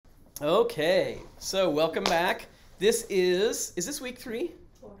Okay, so welcome back. This is this week 3?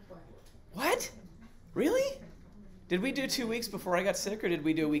 What? Really? Did we do 2 weeks before I got sick, or did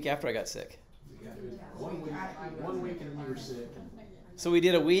we do a week after I got sick? One week and then you were sick. So we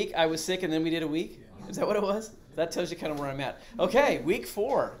did a week, I was sick, and then we did a week? Is that what it was? That tells you kind of where I'm at. Okay, week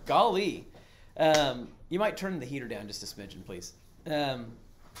 4. Golly. You might turn the heater down just a smidgen, please.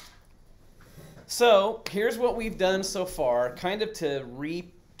 So here's what we've done so far, kind of to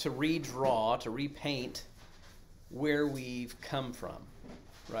redraw, to repaint where we've come from,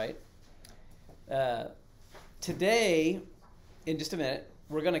 right? Today, in just a minute,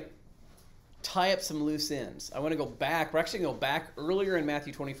 we're going to tie up some loose ends. I want to go back. We're actually going to go back earlier in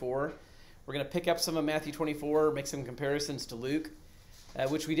Matthew 24. We're going to pick up some of Matthew 24, make some comparisons to Luke,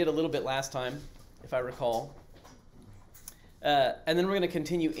 which we did a little bit last time, if I recall. And then we're going to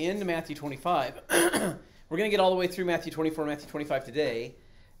continue into Matthew 25. We're going to get all the way through Matthew 24 and Matthew 25 today.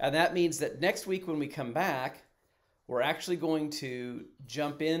 And that means that next week when we come back, we're actually going to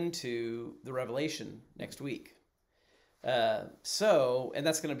jump into the Revelation next week. And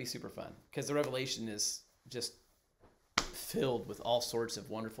that's going to be super fun because the Revelation is just filled with all sorts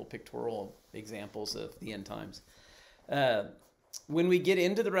of wonderful pictorial examples of the end times. When we get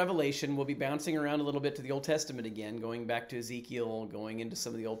into the Revelation, we'll be bouncing around a little bit to the Old Testament again, going back to Ezekiel, going into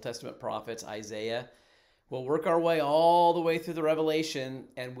some of the Old Testament prophets, Isaiah. We'll work our way all the way through the Revelation,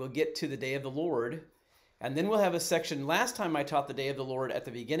 and we'll get to the Day of the Lord. And then we'll have a section. Last time I taught the Day of the Lord at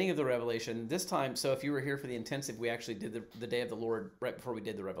the beginning of the Revelation. This time, so if you were here for the intensive, we actually did the Day of the Lord right before we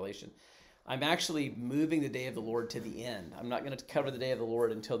did the Revelation. I'm actually moving the Day of the Lord to the end. I'm not going to cover the Day of the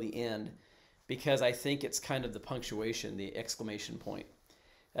Lord until the end, because I think it's kind of the punctuation, the exclamation point.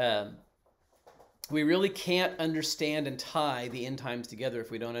 We really can't understand and tie the end times together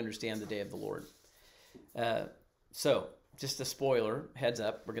if we don't understand the Day of the Lord. So, just a spoiler, heads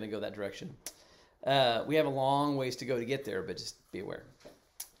up, we're going to go that direction. We have a long ways to go to get there, but just be aware.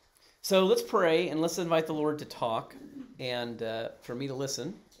 So let's pray, and let's invite the Lord to talk, and for me to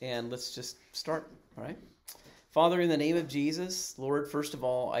listen, and let's just start, all right? Father, in the name of Jesus, Lord, first of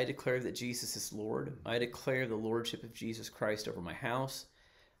all, I declare that Jesus is Lord. I declare the Lordship of Jesus Christ over my house,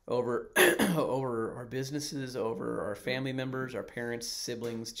 over, over our businesses, over our family members, our parents,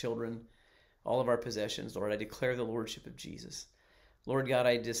 siblings, children, all of our possessions. Lord, I declare the Lordship of Jesus. Lord God,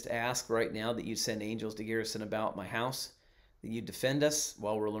 I just ask right now that you'd send angels to garrison about my house, that you'd defend us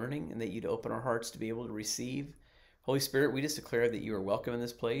while we're learning, and that you'd open our hearts to be able to receive. Holy Spirit, we just declare that you are welcome in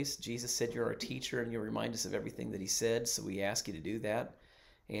this place. Jesus said you're our teacher, and you'll remind us of everything that he said, so we ask you to do that.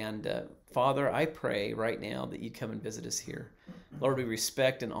 And Father, I pray right now that you'd come and visit us here. Lord, we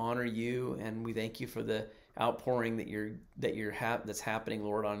respect and honor you, and we thank you for the outpouring that's happening,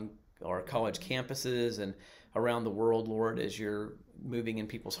 Lord, on our college campuses and around the world, Lord, as you're moving in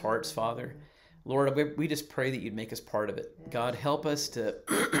people's hearts, Father. Lord, we just pray that you'd make us part of it. God, help us to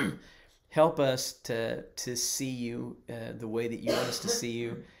see you the way that you want us to see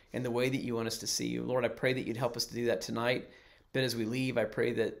you and the way that you want us to see you. Lord, I pray that you'd help us to do that tonight. But as we leave, I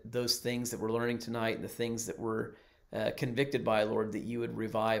pray that those things that we're learning tonight and the things that we're convicted by, Lord, that you would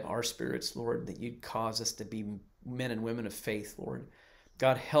revive our spirits, Lord, that you'd cause us to be men and women of faith, Lord.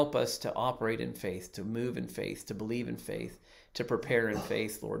 God, help us to operate in faith, to move in faith, to believe in faith, to prepare in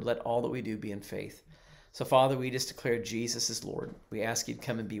faith, Lord. Let all that we do be in faith. So, Father, we just declare Jesus is Lord. We ask you to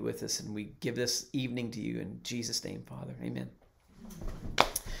come and be with us, and we give this evening to you in Jesus' name, Father. Amen.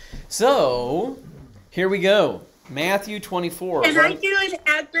 So, here we go. Matthew 24. Can I do an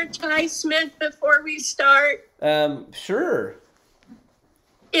advertisement before we start? Sure.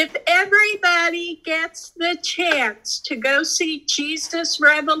 If everybody gets the chance to go see Jesus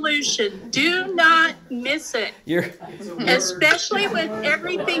Revolution, do not miss it. Especially with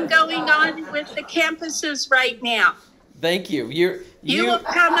everything going on with the campuses right now. Thank you. You will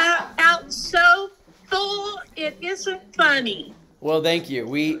come out so full, it isn't funny. Well, thank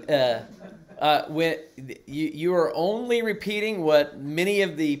you. You are only repeating what many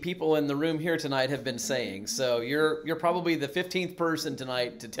of the people in the room here tonight have been saying. So you're probably the 15th person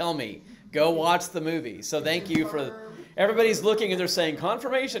tonight to tell me, go watch the movie. So thank you for, everybody's looking and they're saying,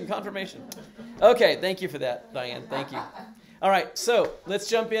 confirmation. Okay, thank you for that, Diane. Thank you. All right, so let's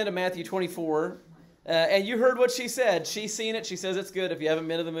jump into Matthew 24. And you heard what she said. She's seen it. She says it's good. If you haven't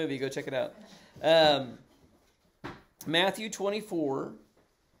been to the movie, go check it out. Matthew 24.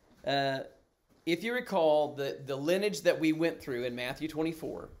 If you recall the lineage that we went through in Matthew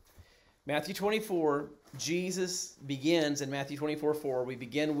 24, Jesus begins in Matthew 24:4. We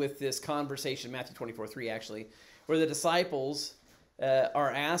begin with this conversation, Matthew 24:3 actually, where the disciples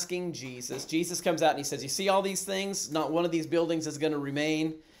are asking Jesus. Jesus comes out and he says, you see all these things? Not one of these buildings is going to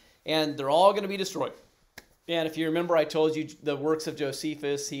remain. And they're all going to be destroyed. And if you remember, I told you the works of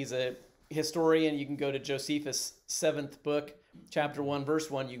Josephus. He's a historian. You can go to Josephus' 7th book, chapter 1, verse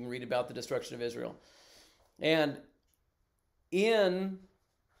 1. You can read about the destruction of Israel. And in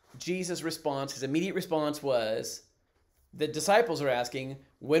Jesus' response, his immediate response was, the disciples are asking,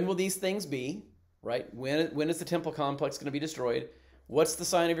 when will these things be? Right? When is the temple complex going to be destroyed? What's the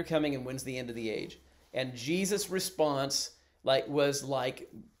sign of your coming, and when's the end of the age? And Jesus' response was like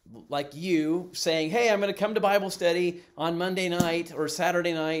you saying, hey, I'm going to come to Bible study on Monday night or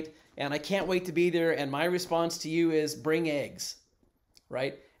Saturday night, and I can't wait to be there, and my response to you is bring eggs,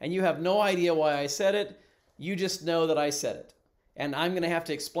 right? And you have no idea why I said it. You just know that I said it. And I'm going to have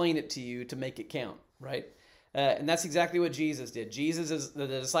to explain it to you to make it count, right? And that's exactly what Jesus did. The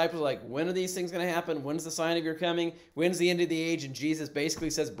disciples are like, when are these things going to happen? When's the sign of your coming? When's the end of the age? And Jesus basically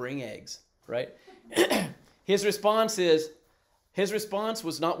says, bring eggs, right? His response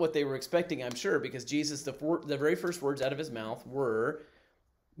was not what they were expecting, I'm sure, because Jesus, the very first words out of his mouth were,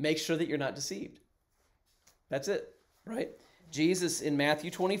 make sure that you're not deceived. That's it, right? Jesus, in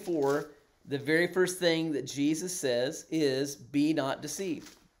Matthew 24, the very first thing that Jesus says is, be not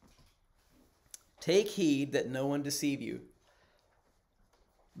deceived. Take heed that no one deceive you.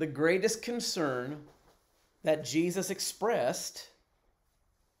 The greatest concern that Jesus expressed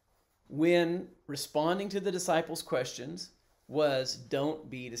when responding to the disciples' questions was, don't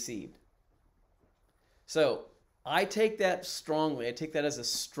be deceived. So I take that strongly. I take that as a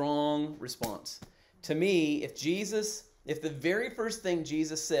strong response. To me, if the very first thing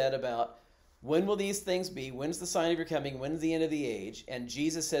Jesus said about when will these things be, when's the sign of your coming, when's the end of the age, and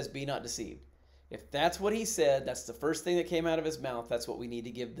Jesus says, be not deceived. If that's what he said, that's the first thing that came out of his mouth, that's what we need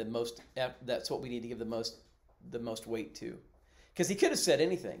to give the most weight to. Because he could have said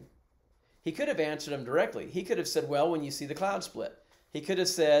anything. He could have answered them directly. He could have said, well, when you see the cloud split. He could have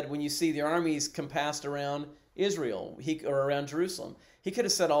said, when you see the armies compassed around Israel or around Jerusalem. He could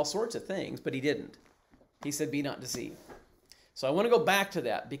have said all sorts of things, but he didn't. He said, be not deceived. So I want to go back to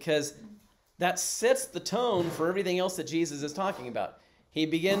that because that sets the tone for everything else that Jesus is talking about. He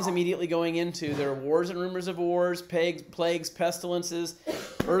begins immediately going into there are wars and rumors of wars, plagues, pestilences,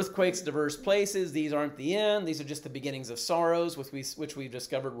 earthquakes in diverse places. These aren't the end. These are just the beginnings of sorrows, which we've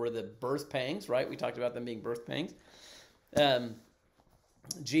discovered were the birth pangs, right? We talked about them being birth pangs.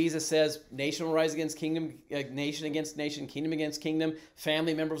 Jesus says, nation will rise against kingdom, nation against nation, kingdom against kingdom.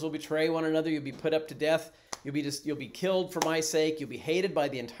 Family members will betray one another. You'll be put up to death. You'll be killed for my sake. You'll be hated by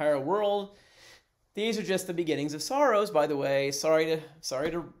the entire world. These are just the beginnings of sorrows, by the way. Sorry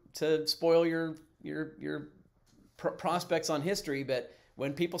to spoil your prospects on history, but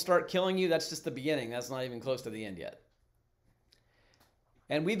when people start killing you, that's just the beginning. That's not even close to the end yet.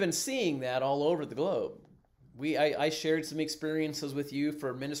 And we've been seeing that all over the globe. I shared some experiences with you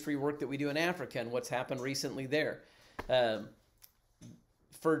for ministry work that we do in Africa and what's happened recently there.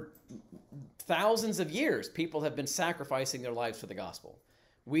 For thousands of years, people have been sacrificing their lives for the gospel.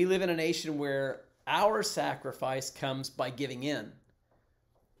 We live in a nation where our sacrifice comes by giving in.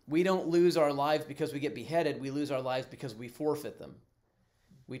 We don't lose our lives because we get beheaded. We lose our lives because we forfeit them.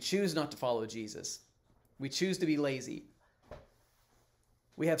 We choose not to follow Jesus. We choose to be lazy.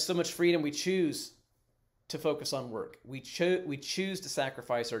 We have so much freedom. We choose to focus on work. We choose to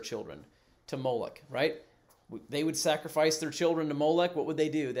sacrifice our children to Moloch, right? They would sacrifice their children to Moloch. What would they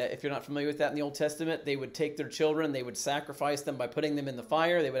do? That, if you're not familiar with that in the Old Testament, they would take their children, they would sacrifice them by putting them in the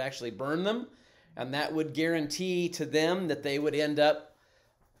fire. They would actually burn them. And that would guarantee to them that they would end up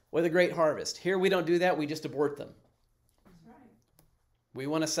with a great harvest. Here we don't do that. We just abort them. That's right. We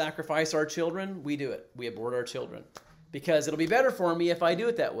want to sacrifice our children. We do it. We abort our children. Because it'll be better for me if I do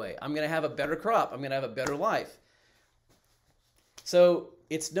it that way. I'm going to have a better crop. I'm going to have a better life. So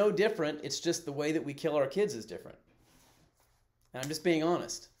it's no different. It's just the way that we kill our kids is different. And I'm just being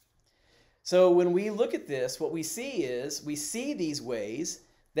honest. So when we look at this, what we see is we see these ways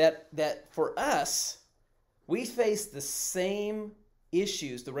that for us, we face the same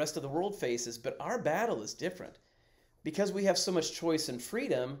issues the rest of the world faces, but our battle is different. Because we have so much choice and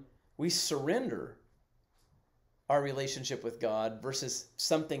freedom, we surrender our relationship with God versus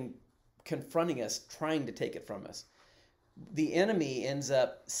something confronting us, trying to take it from us. The enemy ends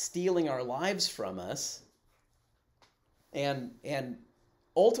up stealing our lives from us, and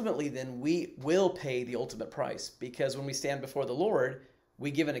ultimately then we will pay the ultimate price, because when we stand before the Lord, we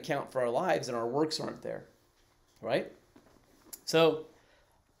give an account for our lives and our works aren't there, right? So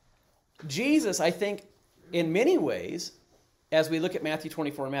Jesus, I think, in many ways, as we look at Matthew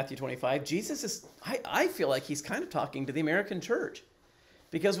 24 and Matthew 25, Jesus is, I feel like he's kind of talking to the American church.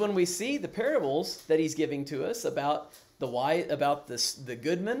 Because when we see the parables that he's giving to us about the why about the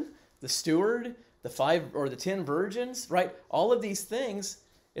goodman, the steward, the 5 or the 10 virgins, right? All of these things,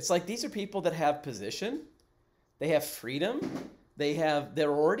 it's like these are people that have position, they have freedom,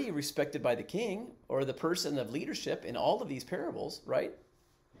 they're already respected by the king or the person of leadership in all of these parables, right?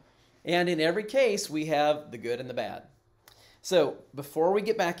 And in every case, we have the good and the bad. So before we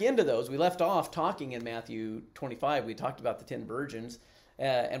get back into those, we left off talking in Matthew 25. We talked about the 10 virgins,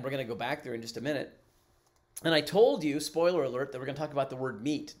 and we're going to go back there in just a minute. And I told you, spoiler alert, that we're going to talk about the word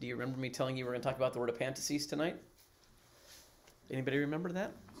meat. Do you remember me telling you we're going to talk about the word apantasis tonight? Anybody remember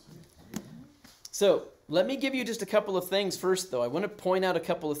that? So let me give you just a couple of things first, though. I want to point out a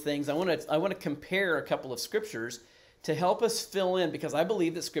couple of things. I want to compare a couple of scriptures to help us fill in, because I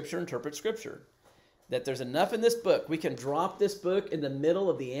believe that Scripture interprets Scripture. That there's enough in this book. We can drop this book in the middle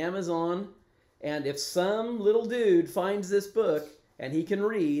of the Amazon, and if some little dude finds this book and he can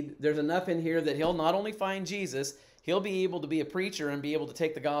read, there's enough in here that he'll not only find Jesus, he'll be able to be a preacher and be able to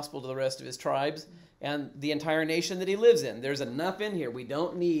take the gospel to the rest of his tribes and the entire nation that he lives in. There's enough in here. We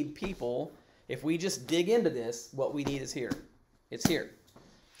don't need people. If we just dig into this, what we need is here. It's here.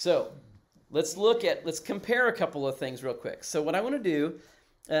 So let's compare a couple of things real quick. So what I want to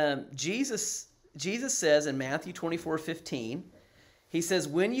do, Jesus says in Matthew 24:15, he says,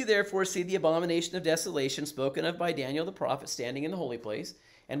 "When you therefore see the abomination of desolation spoken of by Daniel the prophet standing in the holy place,"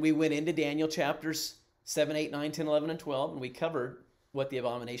 and we went into Daniel chapters 7, 8, 9, 10, 11, and 12, and we covered what the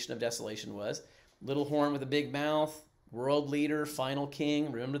abomination of desolation was. Little horn with a big mouth, world leader, final king,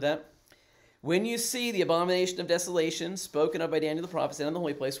 remember that? When you see the abomination of desolation spoken of by Daniel the prophet standing in the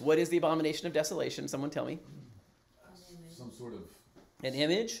holy place, what is the abomination of desolation? Someone tell me. Some sort of... An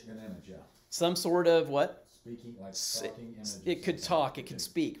image? An image, yeah. Some sort of what? Speaking, like talking images. It could talk, it can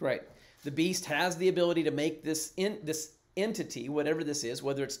speak, right. The beast has the ability to make this entity, whatever this is,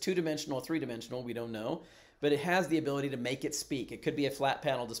 whether it's 2-dimensional or 3-dimensional, we don't know, but it has the ability to make it speak. It could be a flat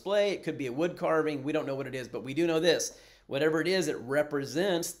panel display, it could be a wood carving, we don't know what it is, but we do know this. Whatever it is, it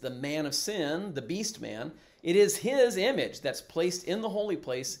represents the man of sin, the beast man. It is his image that's placed in the holy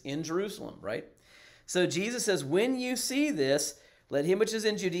place in Jerusalem, right? So Jesus says, when you see this, let him which is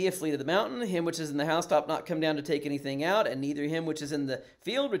in Judea flee to the mountain, him which is in the housetop not come down to take anything out, and neither him which is in the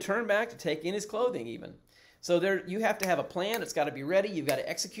field return back to take in his clothing even. So there, you have to have a plan. It's got to be ready. You've got to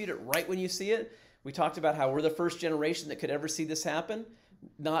execute it right when you see it. We talked about how we're the first generation that could ever see this happen.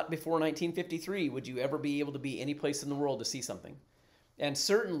 Not before 1953 would you ever be able to be any place in the world to see something. And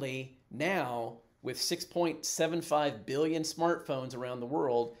certainly now, with 6.75 billion smartphones around the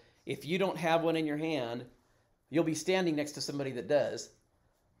world, if you don't have one in your hand, you'll be standing next to somebody that does.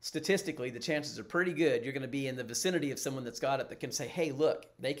 Statistically, the chances are pretty good you're going to be in the vicinity of someone that's got it that can say, hey, look,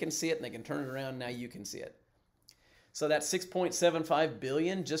 they can see it and they can turn it around, now you can see it. So that 6.75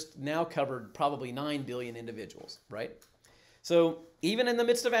 billion just now covered probably 9 billion individuals, right? So even in the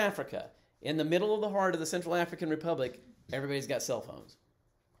midst of Africa, in the middle of the heart of the Central African Republic, everybody's got cell phones.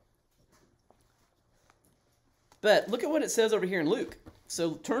 But look at what it says over here in Luke.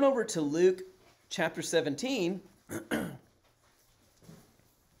 So turn over to Luke chapter 17.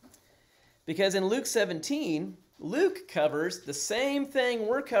 Because in Luke 17, Luke covers the same thing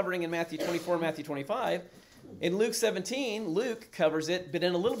we're covering in Matthew 24 and Matthew 25. In Luke 17, Luke covers it, but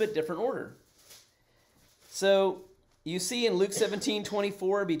in a little bit different order. So you see in Luke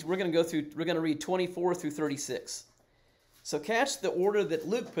 17:24, we're going to read 24 through 36. So catch the order that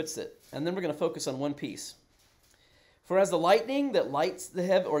Luke puts it, and then we're going to focus on one piece. For as the lightning that lights the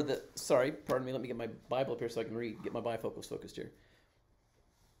heaven, let me get my Bible up here so I can get my bifocals focused here.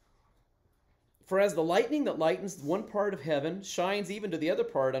 For as the lightning that lightens one part of heaven shines even to the other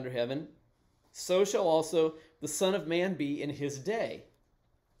part under heaven, so shall also the Son of Man be in his day.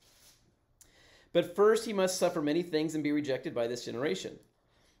 But first he must suffer many things and be rejected by this generation.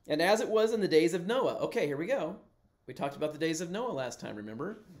 And as it was in the days of Noah. Okay, here we go. We talked about the days of Noah last time,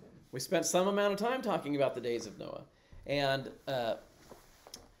 remember? We spent some amount of time talking about the days of Noah. And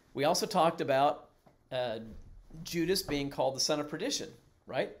we also talked about Judas being called the son of perdition,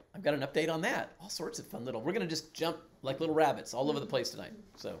 right? I've got an update on that. All sorts of fun we're going to just jump like little rabbits all over the place tonight.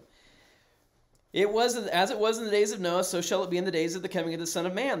 So it was as it was in the days of Noah, so shall it be in the days of the coming of the Son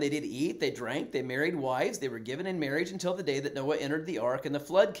of Man. They did eat, they drank, they married wives, they were given in marriage until the day that Noah entered the ark, and the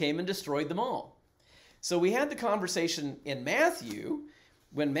flood came and destroyed them all. So we had the conversation in Matthew,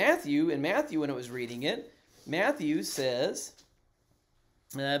 when it was reading it, Matthew says,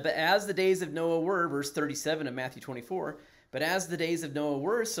 but as the days of Noah were, verse 37 of Matthew 24, but as the days of Noah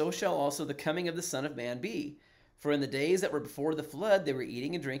were, so shall also the coming of the Son of Man be. For in the days that were before the flood, they were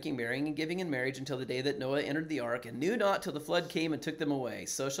eating and drinking, marrying and giving in marriage until the day that Noah entered the ark, and knew not till the flood came and took them away.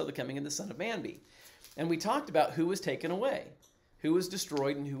 So shall the coming of the Son of Man be. And we talked about who was taken away, who was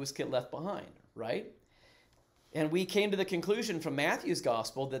destroyed, and who was left behind, right? And we came to the conclusion from Matthew's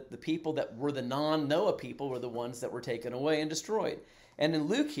gospel that the people that were the non-Noah people were the ones that were taken away and destroyed. And in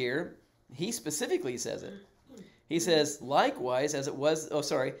Luke here, he specifically says it. He says, likewise, as it was,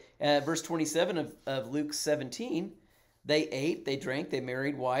 verse 27 of Luke 17, they ate, they drank, they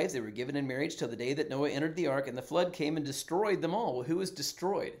married wives, they were given in marriage till the day that Noah entered the ark, and the flood came and destroyed them all. Well, who was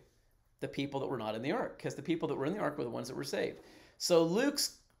destroyed? The people that were not in the ark, because the people that were in the ark were the ones that were saved. So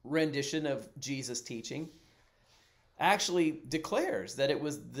Luke's rendition of Jesus' teaching actually declares that it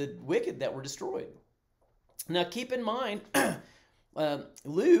was the wicked that were destroyed. Now keep in mind,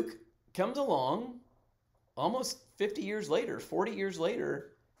 Luke comes along almost 50 years later, 40 years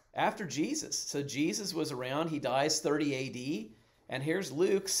later, after Jesus. So Jesus was around, he dies 30 AD, and here's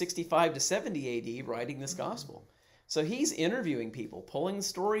Luke 65 to 70 AD writing this gospel. So he's interviewing people, pulling the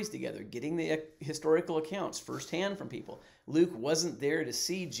stories together, getting the historical accounts firsthand from people. Luke wasn't there to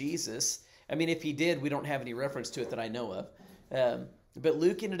see Jesus. I mean, if he did, we don't have any reference to it that I know of. But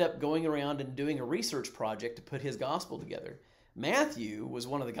Luke ended up going around and doing a research project to put his gospel together. Matthew was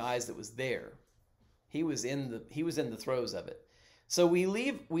one of the guys that was there. He was in the throes of it. So we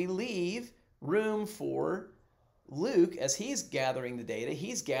leave room for Luke as he's gathering the data.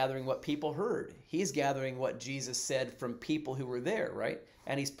 He's gathering what people heard. He's gathering what Jesus said from people who were there, right?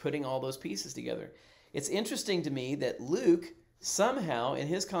 And he's putting all those pieces together. It's interesting to me that Luke somehow in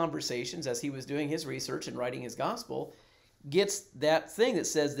his conversations as he was doing his research and writing his gospel gets that thing that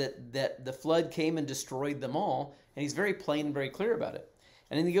says that the flood came and destroyed them all, and he's very plain and very clear about it.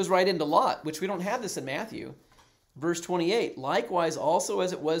 And then he goes right into Lot, which we don't have this in Matthew. Verse 28, likewise also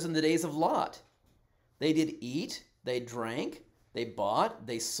as it was in the days of Lot. They did eat, they drank, they bought,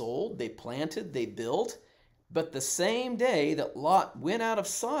 they sold, they planted, they built. But the same day that Lot went out of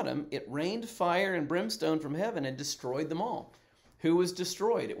Sodom, it rained fire and brimstone from heaven and destroyed them all. Who was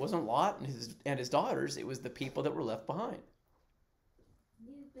destroyed? It wasn't Lot and his daughters. It was the people that were left behind.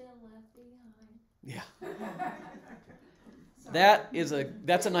 You've been left behind. Yeah.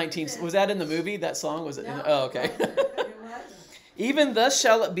 That's a 19... Was that in the movie? That song? Was it? No. Oh, okay. Even thus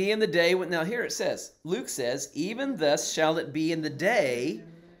shall it be in the day when... Now here it says, Luke says, even thus shall it be in the day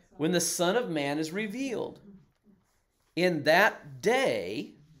when the Son of Man is revealed. In that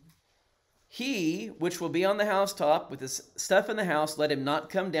day, he which will be on the housetop with his stuff in the house, let him not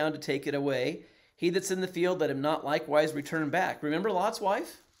come down to take it away. He that's in the field, let him not likewise return back. Remember Lot's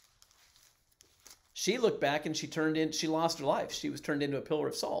wife? She looked back and she lost her life. She was turned into a pillar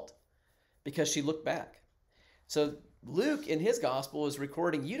of salt because she looked back. So Luke in his gospel is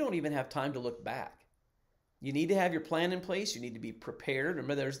recording, you don't even have time to look back. You need to have your plan in place. You need to be prepared.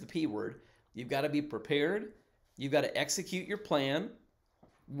 Remember, there's the P word. You've got to be prepared. You've got to execute your plan.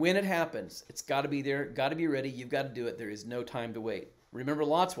 When it happens, it's got to be there, got to be ready. You've got to do it. There is no time to wait. Remember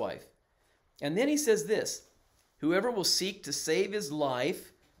Lot's wife. And then he says this, whoever will seek to save his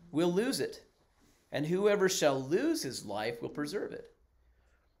life will lose it. And whoever shall lose his life will preserve it.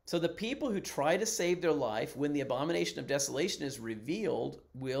 So the people who try to save their life when the abomination of desolation is revealed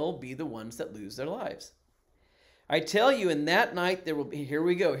will be the ones that lose their lives. I tell you, in that night there will be, here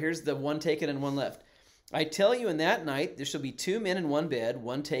we go, here's the one taken and one left. I tell you, in that night there shall be 2 men in one bed,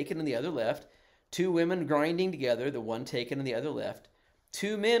 one taken and the other left, 2 women grinding together, the one taken and the other left.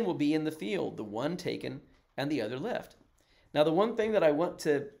 2 men will be in the field, the one taken and the other left. Now the one thing that I want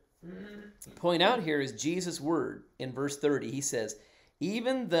to point out here is Jesus' word in verse 30. He says,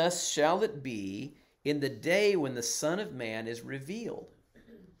 even thus shall it be in the day when the Son of Man is revealed.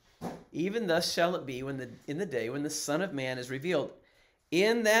 Even thus shall it be in the day when the Son of Man is revealed.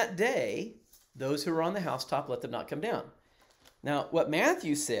 In that day, those who are on the housetop, let them not come down. Now, what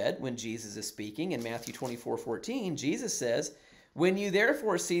Matthew said when Jesus is speaking in Matthew 24:14, Jesus says, when you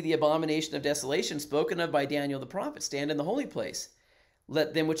therefore see the abomination of desolation spoken of by Daniel the prophet stand in the holy place,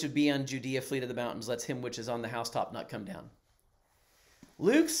 let them which would be on Judea flee to the mountains. Let him which is on the housetop not come down.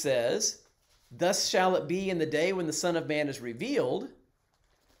 Luke says, thus shall it be in the day when the Son of Man is revealed.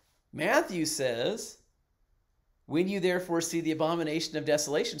 Matthew says, when you therefore see the abomination of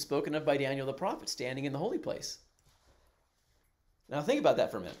desolation spoken of by Daniel the prophet standing in the holy place. Now think about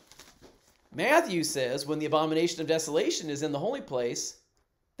that for a minute. Matthew says when the abomination of desolation is in the holy place,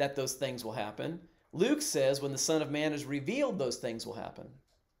 that those things will happen. Luke says when the Son of Man is revealed, those things will happen.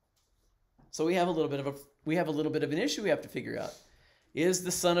 So we have a little bit of an issue we have to figure out. Is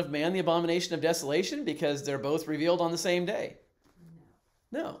the Son of Man the abomination of desolation because they're both revealed on the same day?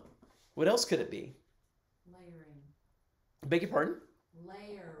 No. What else could it be? Layering. Beg your pardon?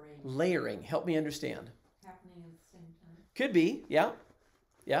 Layering. Layering. Help me understand. Happening at the same time. Could be. Yeah.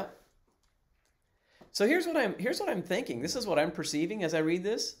 Yeah. So here's what I'm thinking. This is what I'm perceiving as I read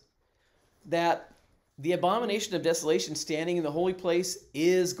this, that the abomination of desolation standing in the holy place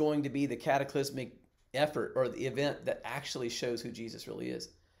is going to be the cataclysmic effort or the event that actually shows who Jesus really is.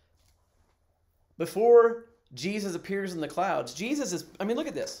 Before Jesus appears in the clouds, Jesus is, I mean, look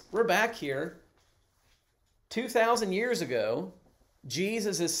at this. We're back here 2,000 years ago.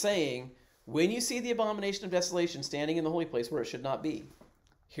 Jesus is saying, when you see the abomination of desolation standing in the holy place where it should not be,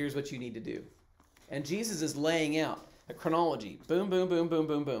 here's what you need to do. And Jesus is laying out a chronology. Boom, boom, boom, boom,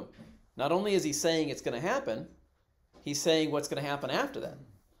 boom, boom. Not only is he saying it's going to happen, he's saying what's going to happen after that.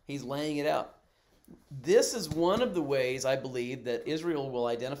 He's laying it out. This is one of the ways I believe that Israel will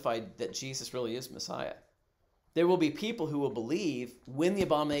identify that Jesus really is Messiah. There will be people who will believe when the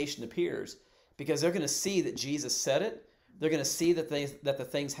abomination appears because they're going to see that Jesus said it. They're going to see that the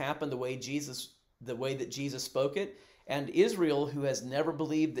things happen the way that Jesus spoke it. And Israel, who has never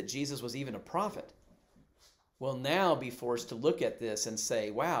believed that Jesus was even a prophet, will now be forced to look at this and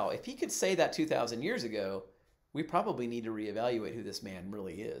say, wow, if he could say that 2,000 years ago, we probably need to reevaluate who this man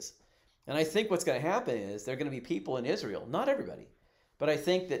really is. And I think what's going to happen is there are going to be people in Israel, not everybody, but I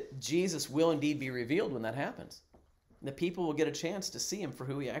think that Jesus will indeed be revealed when that happens. And the people will get a chance to see him for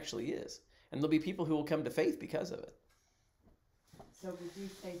who he actually is. And there'll be people who will come to faith because of it. So would you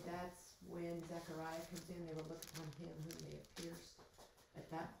say that's when Zechariah comes in, they will look upon him whom they have pierced at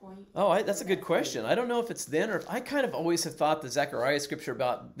that point? Oh, that's a good question. I don't know if it's then or if I kind of always have thought the Zechariah scripture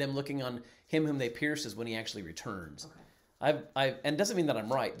about them looking on him whom they pierced is when he actually returns. Okay. And it doesn't mean that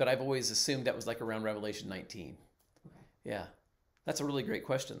I'm right, but I've always assumed that was like around Revelation 19. Okay. Yeah. That's a really great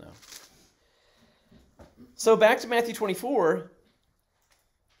question, though. So back to Matthew 24,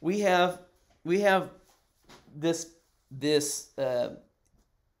 we have this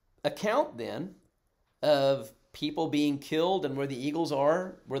account then of people being killed, and where the eagles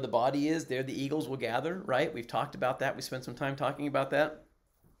are, where the body is, there the eagles will gather, right? We've talked about that. We spent some time talking about that.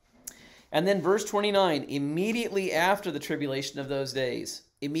 And then verse 29, immediately after the tribulation of those days,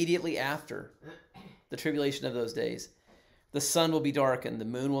 immediately after the tribulation of those days, the sun will be darkened, the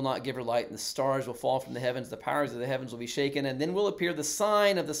moon will not give her light, and the stars will fall from the heavens, the powers of the heavens will be shaken, and then will appear the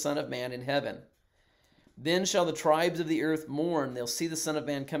sign of the Son of Man in heaven. Then shall the tribes of the earth mourn. They'll see the Son of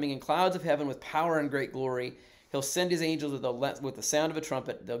Man coming in clouds of heaven with power and great glory. He'll send his angels with the sound of a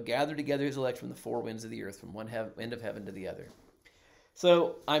trumpet. They'll gather together his elect from the four winds of the earth, from one end of heaven to the other.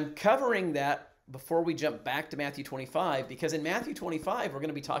 So I'm covering that before we jump back to Matthew 25, because in Matthew 25, we're going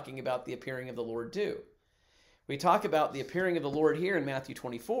to be talking about the appearing of the Lord too. We talk about the appearing of the Lord here in Matthew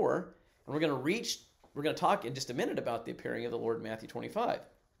 24, and we're going to talk in just a minute about the appearing of the Lord in Matthew 25,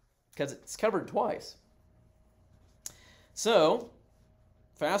 because it's covered twice. So,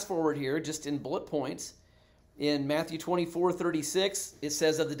 fast forward here, just in bullet points. In Matthew 24:36, it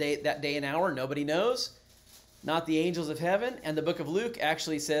says of that day and hour, nobody knows, not the angels of heaven. And the book of Luke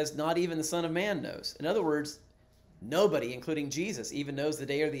actually says, not even the Son of Man knows. In other words, nobody, including Jesus, even knows the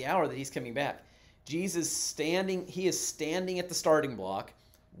day or the hour that he's coming back. Jesus he is standing at the starting block,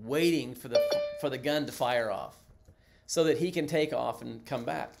 waiting for the gun to fire off, so that he can take off and come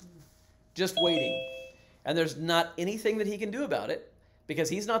back. Just waiting. And there's not anything that he can do about it, because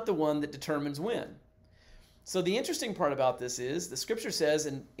he's not the one that determines when. So the interesting part about this is the scripture says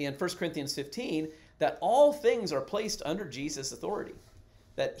in 1 Corinthians 15 that all things are placed under Jesus' authority,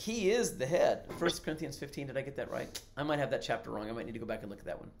 that he is the head. 1 Corinthians 15, did I get that right? I might have that chapter wrong. I might need to go back and look at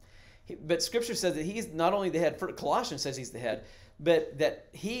that one. But scripture says that he's not only the head, Colossians says he's the head, but that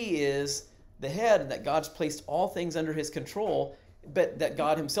he is the head, and that God's placed all things under his control, but that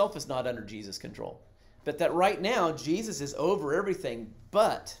God himself is not under Jesus' control. But that right now, Jesus is over everything,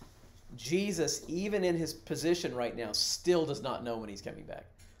 but Jesus, even in his position right now, still does not know when he's coming back.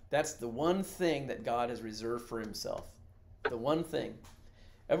 That's the one thing that God has reserved for himself. The one thing.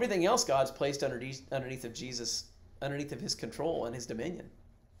 Everything else God's placed underneath of Jesus, underneath of his control and his dominion.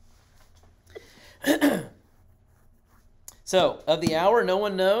 So, of the hour, no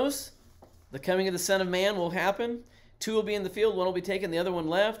one knows. The coming of the Son of Man will happen. Two will be in the field, one will be taken, the other one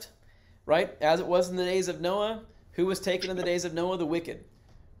left. Right? As it was in the days of Noah. Who was taken in the days of Noah? The wicked.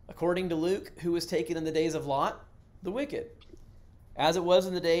 According to Luke, who was taken in the days of Lot? The wicked. As it was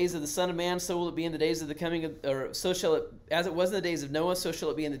in the days of the Son of Man, so will it be in the days of the coming of, or so shall it, as it was in the days of Noah, so shall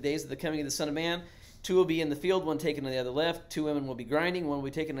it be in the days of the coming of the Son of Man. Two will be in the field, one taken and the other left. Two women will be grinding, one will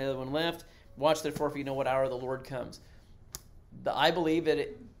be taken and the other one left. Watch therefore, for you know what hour the Lord comes. I believe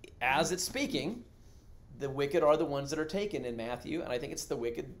that as it's speaking, the wicked are the ones that are taken in Matthew, and I think it's the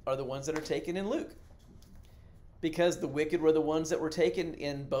wicked are the ones that are taken in Luke. Because the wicked were the ones that were taken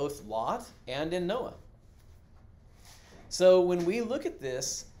in both Lot and in Noah. So when we look at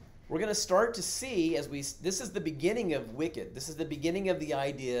this, we're going to start to see this is the beginning of wicked. This is the beginning of the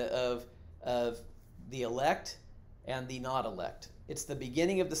idea of the elect and the not elect. It's the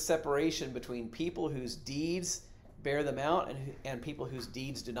beginning of the separation between people whose deeds bear them out and people whose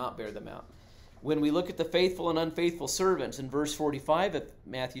deeds do not bear them out. When we look at the faithful and unfaithful servants in verse 45 of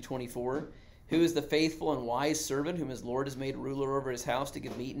Matthew 24, who is the faithful and wise servant whom his Lord has made ruler over his house to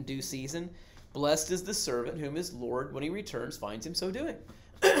give meat in due season? Blessed is the servant whom his Lord, when he returns, finds him so doing.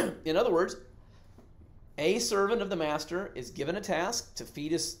 In other words, a servant of the master is given a task to feed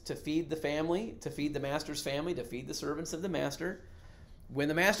the family, to feed the master's family, to feed the servants of the master. When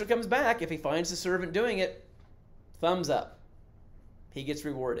the master comes back, if he finds the servant doing it, thumbs up. He gets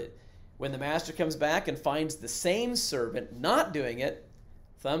rewarded. When the master comes back and finds the same servant not doing it,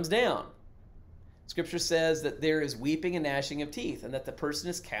 thumbs down. Scripture says that there is weeping and gnashing of teeth, and that the person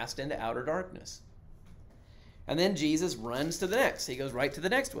is cast into outer darkness. And then Jesus runs to the next. He goes right to the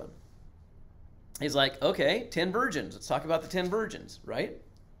next one. He's like, okay, 10 virgins. Let's talk about the 10 virgins, right?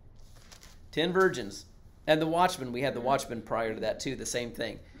 10 virgins. And the watchman, we had the watchman prior to that too, the same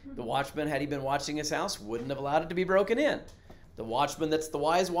thing. The watchman, had he been watching his house, wouldn't have allowed it to be broken in. The watchman that's the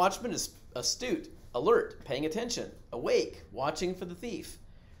wise watchman is astute, alert, paying attention, awake, watching for the thief.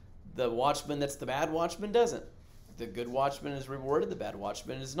 The watchman that's the bad watchman doesn't. The good watchman is rewarded, the bad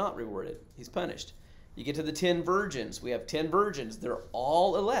watchman is not rewarded. He's punished. You get to the 10 virgins. We have 10 virgins. They're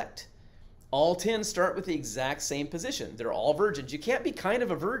all elect. All 10 start with the exact same position. They're all virgins. You can't be kind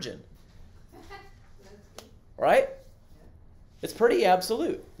of a virgin. Right? It's pretty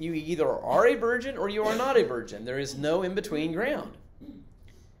absolute. You either are a virgin or you are not a virgin. There is no in-between ground.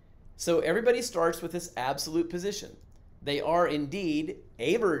 So everybody starts with this absolute position. They are indeed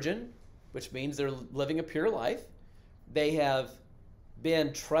a virgin, which means they're living a pure life. They have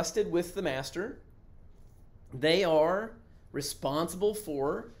been trusted with the master. They are responsible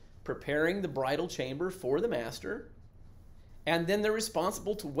for preparing the bridal chamber for the master. And then they're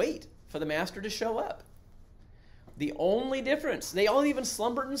responsible to wait for the master to show up. The only difference, they all even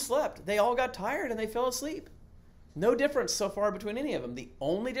slumbered and slept. They all got tired and they fell asleep. No difference so far between any of them. The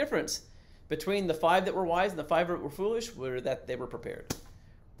only difference between the 5 that were wise and the 5 that were foolish were that they were prepared.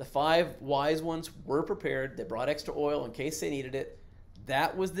 The 5 wise ones were prepared. They brought extra oil in case they needed it.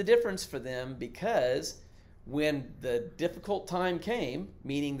 That was the difference for them, because when the difficult time came,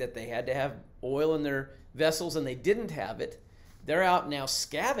 meaning that they had to have oil in their vessels and they didn't have it, they're out now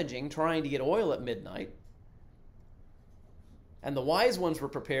scavenging, trying to get oil at midnight. And the wise ones were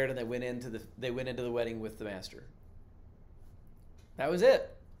prepared, and they went into the wedding with the master. That was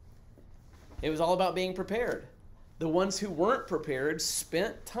it. It was all about being prepared. The ones who weren't prepared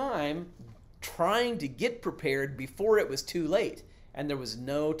spent time trying to get prepared before it was too late, and there was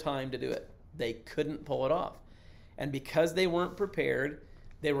no time to do it. They couldn't pull it off. And because they weren't prepared,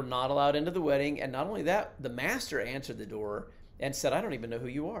 they were not allowed into the wedding. And not only that, the master answered the door and said, I don't even know who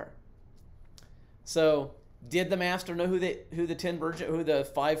you are. So did the master know who the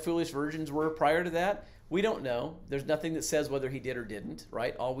 5 foolish virgins were prior to that? We don't know. There's nothing that says whether he did or didn't,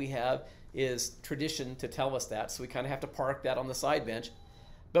 right? All we have is tradition to tell us that, so we kind of have to park that on the side bench.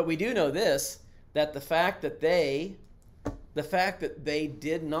 But we do know this, that the fact that they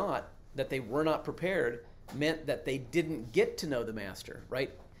were not prepared meant that they didn't get to know the master, right?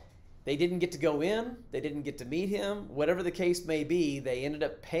 They didn't get to go in, they didn't get to meet him. Whatever the case may be, they ended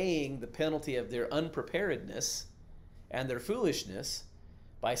up paying the penalty of their unpreparedness and their foolishness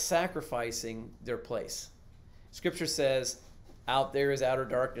by sacrificing their place. Scripture says, out there is outer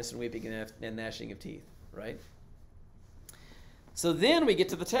darkness and weeping and gnashing of teeth, right? So then we get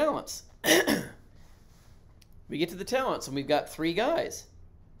to the talents. We get to the talents, and we've got 3 guys.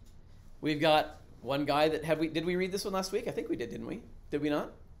 We've got one guy that did we read this one last week? I think we did, didn't we? Did we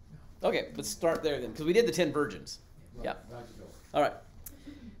not? Okay, let's start there then, because we did the 10 virgins. Yeah. All right.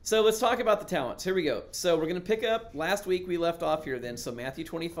 So let's talk about the talents. Here we go. So we're going to pick up, last week we left off here then. So Matthew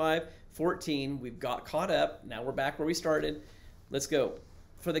 25:14, we've got caught up. Now we're back where we started. Let's go.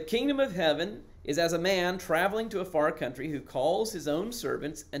 For the kingdom of heaven is as a man traveling to a far country who calls his own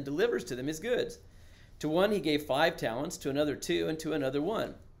servants and delivers to them his goods. To one he gave 5 talents, to another 2, and to another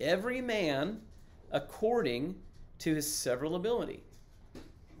 1. Every man according to his several ability.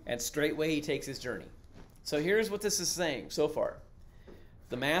 And straightway he takes his journey. So here's what this is saying so far.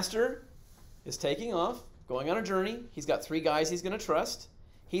 The master is taking off, going on a journey. He's got 3 guys he's going to trust.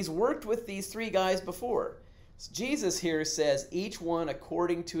 He's worked with these 3 guys before. Jesus here says each one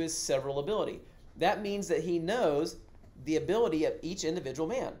according to his several ability. That means that he knows the ability of each individual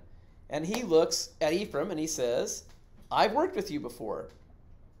man. And he looks at Ephraim and he says, I've worked with you before.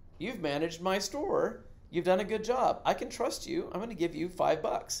 You've managed my store. You've done a good job. I can trust you. I'm going to give you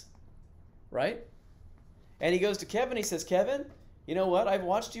 $5. right? And he goes to Kevin. He says, Kevin, you know what? I've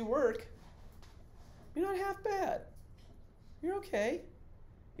watched you work. You're not half bad. You're okay.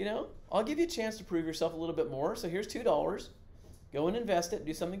 You know, I'll give you a chance to prove yourself a little bit more. So here's $2. Go and invest it.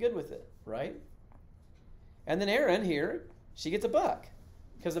 Do something good with it, right? And then Erin here, she gets $1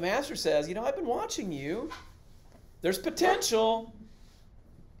 because the master says, you know, I've been watching you. There's potential.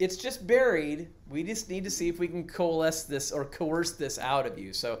 It's just buried. We just need to see if we can coalesce this or coerce this out of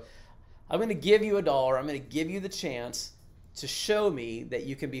you. So I'm going to give you $1. I'm going to give you the chance to show me that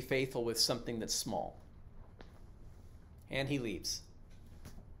you can be faithful with something that's small. And he leaves.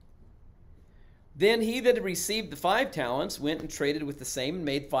 Then he that had received the 5 talents went and traded with the same and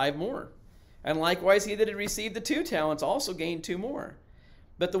made 5 more. And likewise he that had received the 2 talents also gained 2 more.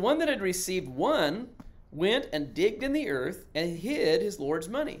 But the one that had received 1 went and digged in the earth and hid his Lord's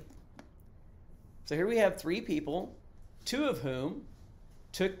money. So here we have 3 people, 2 of whom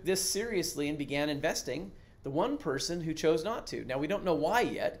took this seriously and began investing. The one person who chose not to. Now we don't know why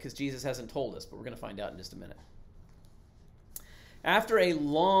yet because Jesus hasn't told us, but we're going to find out in just a minute. After a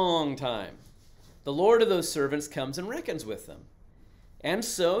long time, the Lord of those servants comes and reckons with them. And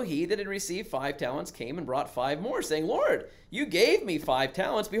so he that had received 5 talents came and brought 5 more, saying, Lord, you gave me 5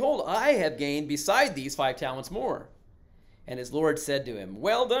 talents. Behold, I have gained beside these 5 talents more. And his Lord said to him,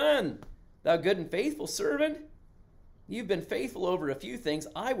 Well done, thou good and faithful servant. You've been faithful over a few things.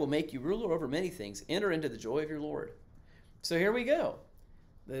 I will make you ruler over many things. Enter into the joy of your Lord. So here we go.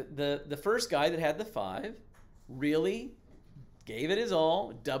 The first guy that had the 5 really gave it his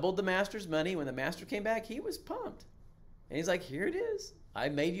all, doubled the master's money. When the master came back, he was pumped. And he's like, here it is. I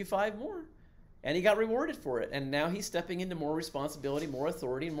made you 5 more. And he got rewarded for it. And now he's stepping into more responsibility, more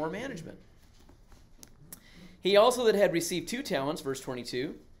authority, and more management. He also that had received 2 talents, verse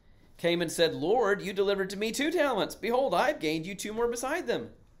 22, came and said, Lord, you delivered to me 2 talents. Behold, I've gained you 2 more beside them.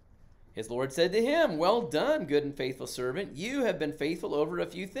 His Lord said to him, Well done, good and faithful servant. You have been faithful over a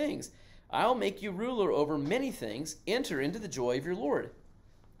few things. I'll make you ruler over many things. Enter into the joy of your Lord.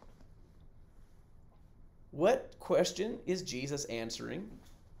 What question is Jesus answering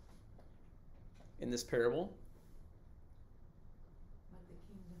in this parable? What the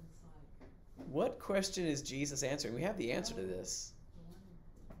kingdom's like. What question is Jesus answering? We have the answer to this.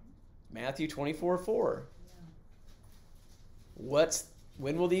 Matthew 24:4.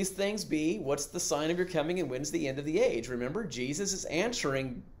 When will these things be? What's the sign of your coming and when's the end of the age? Remember, Jesus is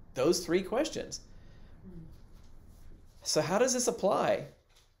answering those 3 questions. So how does this apply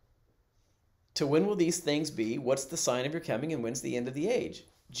to when will these things be? What's the sign of your coming and when's the end of the age?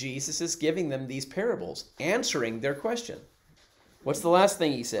 Jesus is giving them these parables, answering their question. What's the last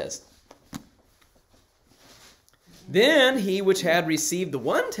thing he says? Then he which had received the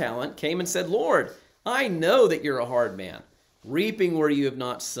 1 talent came and said, Lord, I know that you're a hard man, reaping where you have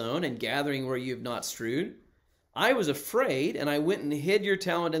not sown and gathering where you have not strewed. I was afraid, and I went and hid your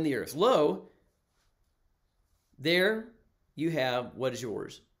talent in the earth. Lo, there you have what is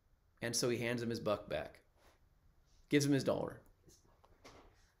yours. And so he hands him his $1 back, gives him his $1.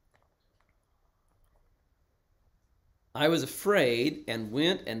 I was afraid and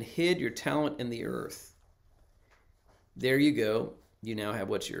went and hid your talent in the earth. There you go. You now have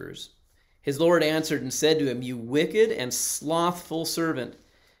what's yours. His Lord answered and said to him, You wicked and slothful servant,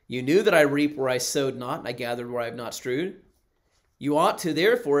 you knew that I reap where I sowed not, and I gathered where I have not strewed. You ought to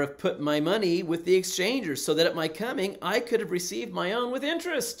therefore have put my money with the exchangers, so that at my coming I could have received my own with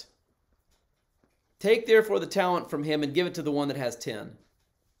interest. Take therefore the talent from him and give it to the one that has 10.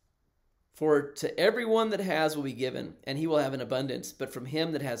 For to everyone that has will be given, and he will have an abundance. But from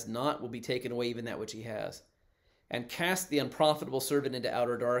him that has not will be taken away even that which he has. And cast the unprofitable servant into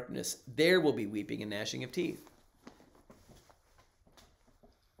outer darkness. There will be weeping and gnashing of teeth.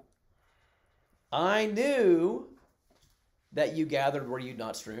 I knew that you gathered where you'd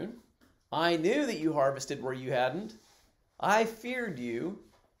not strewn. I knew that you harvested where you hadn't. I feared you,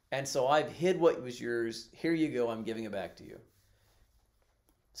 and so I've hid what was yours. Here you go, I'm giving it back to you.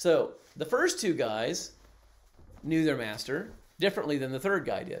 So the first 2 guys knew their master differently than the third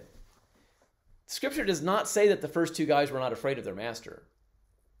guy did. Scripture does not say that the first 2 guys were not afraid of their master.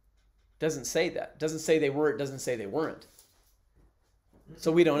 It doesn't say that. It doesn't say they were. It doesn't say they weren't.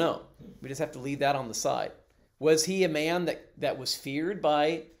 So we don't know. We just have to leave that on the side. Was he a man that was feared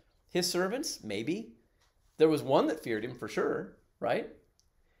by his servants? Maybe. There was one that feared him for sure, right?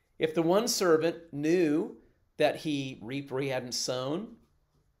 If the one servant knew that he reaped where he hadn't sown,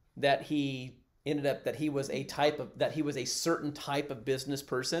 that he was a certain type of business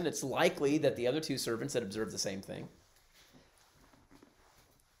person, it's likely that the other 2 servants had observed the same thing.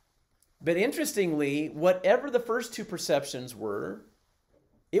 But interestingly, whatever the first 2 perceptions were,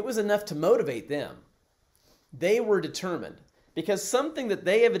 It was enough to motivate them. They were determined. Because something that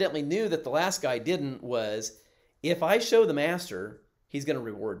they evidently knew that the last guy didn't was, if I show the master, he's going to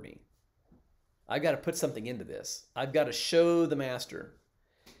reward me. I've got to put something into this. I've got to show the master.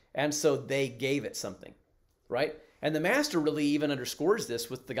 And so they gave it something, right? And the master really even underscores this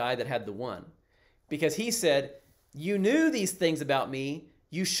with the guy that had the one. Because he said, you knew these things about me.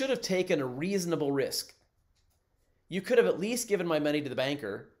 You should have taken a reasonable risk. You could have at least given my money to the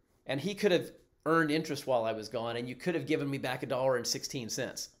banker, and he could have earned interest while I was gone, and you could have given me back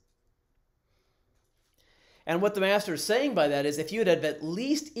 $1.16. And what the master is saying by that is, if you had at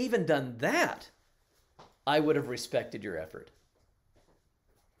least even done that, I would have respected your effort.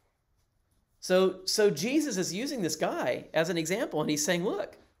 So Jesus is using this guy as an example, and he's saying,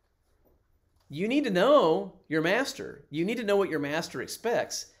 look, you need to know your master. You need to know what your master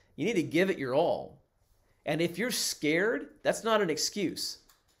expects. You need to give it your all. And if you're scared, that's not an excuse.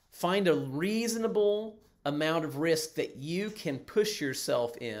 Find a reasonable amount of risk that you can push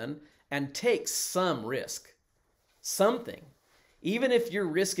yourself in and take some risk. Something. Even if your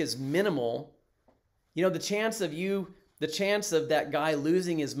risk is minimal, you know, the chance of that guy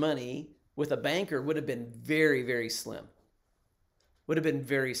losing his money with a banker would have been very, very slim. Would have been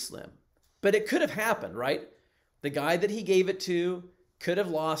very slim. But it could have happened, right? The guy that he gave it to could have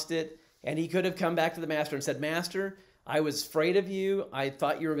lost it, and he could have come back to the master and said, Master, I was afraid of you. I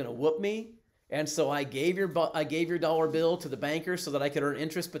thought you were going to whoop me. And so I gave your dollar bill to the banker so that I could earn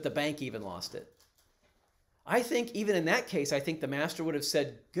interest, but the bank even lost it. I think even in that case, I think the master would have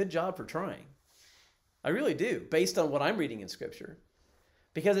said, good job for trying. I really do, based on what I'm reading in Scripture.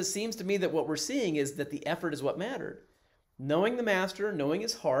 Because it seems to me that what we're seeing is that the effort is what mattered. Knowing the master, knowing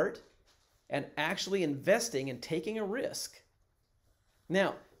his heart, and actually investing and taking a risk.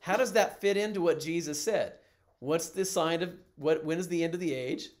 Now, how does that fit into what Jesus said? What's the sign of when is the end of the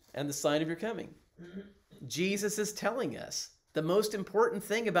age and the sign of your coming? Jesus is telling us the most important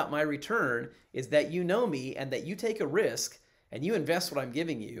thing about my return is that you know me and that you take a risk and you invest what I'm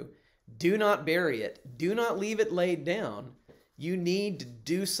giving you. Do not bury it. Do not leave it laid down. You need to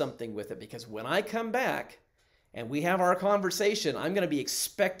do something with it, because when I come back and we have our conversation, I'm going to be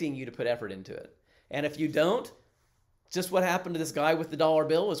expecting you to put effort into it. And if you don't, just what happened to this guy with the dollar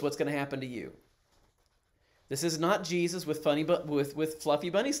bill is what's going to happen to you. This is not Jesus with fluffy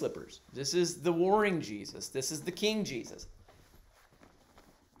bunny slippers. This is the warring Jesus. This is the King Jesus.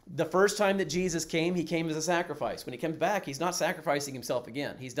 The first time that Jesus came, he came as a sacrifice. When he comes back, he's not sacrificing himself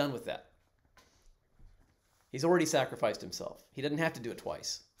again. He's done with that. He's already sacrificed himself. He doesn't have to do it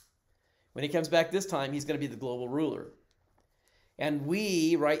twice. When he comes back this time, he's going to be the global ruler. And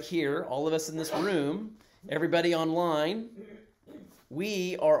we, right here, all of us in this room, everybody online,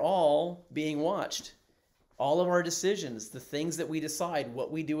 we are all being watched. All of our decisions, the things that we decide,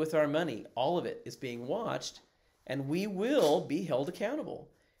 what we do with our money, all of it is being watched, and we will be held accountable.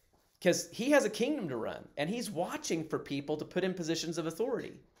 Because he has a kingdom to run, and he's watching for people to put in positions of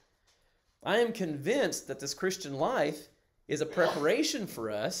authority. I am convinced that this Christian life is a preparation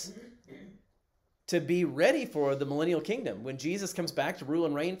for us to be ready for the millennial kingdom. When Jesus comes back to rule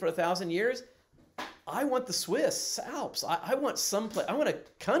and reign for 1,000 years, I want the Swiss Alps. I want someplace. I want a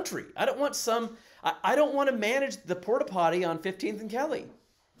country. I don't want I don't want to manage the porta potty on 15th and Kelly.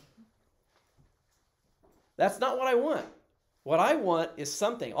 That's not what I want. What I want is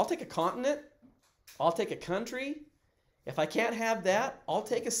something. I'll take a continent. I'll take a country. If I can't have that, I'll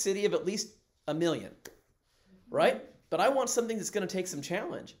take a city of at least 1 million. Right? But I want something that's going to take some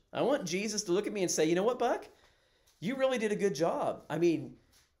challenge. I want Jesus to look at me and say, you know what, Buck? You really did a good job. I mean,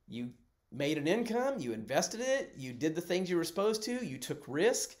 you made an income, you invested it, you did the things you were supposed to, you took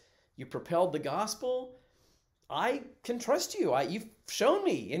risk, you propelled the gospel. I can trust you. You've shown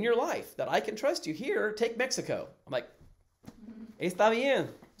me in your life that I can trust you. Here, take Mexico. I'm like, está bien.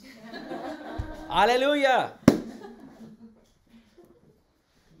 Aleluya.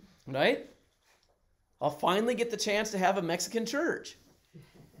 Right? I'll finally get the chance to have a Mexican church.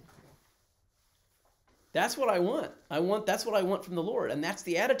 That's what I want. That's what I want from the Lord. And that's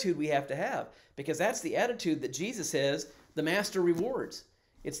the attitude we have to have, because that's the attitude that Jesus says the master rewards.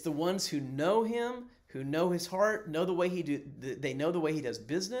 It's the ones who know him, who know his heart, know the way they know the way he does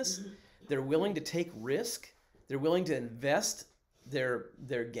business. They're willing to take risk. They're willing to invest their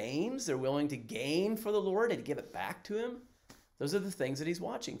gains. They're willing to gain for the Lord and to give it back to him. Those are the things that he's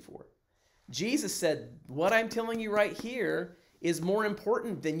watching for. Jesus said, what I'm telling you right here is more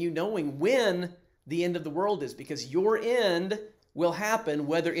important than you knowing when the end of the world is, because your end will happen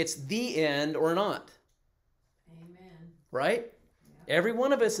whether it's the end or not. Amen. Right? Yeah. Every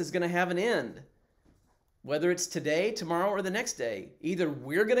one of us is going to have an end. Whether it's today, tomorrow, or the next day. Either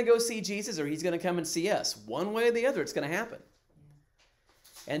we're going to go see Jesus or he's going to come and see us. One way or the other, it's going to happen.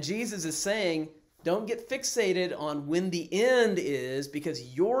 And Jesus is saying, don't get fixated on when the end is,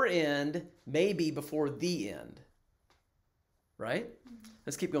 because your end may be before the end. Right?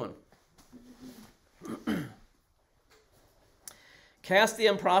 Let's keep going. Cast the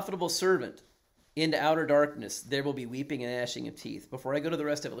unprofitable servant into outer darkness. There will be weeping and gnashing of teeth. Before I go to the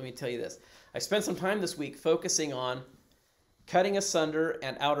rest of it, let me tell you this. I spent some time this week focusing on cutting asunder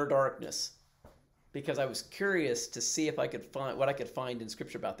and outer darkness, because I was curious to see if I could find what I could find in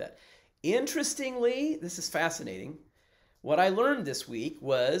Scripture about that. Interestingly, this is fascinating. What I learned this week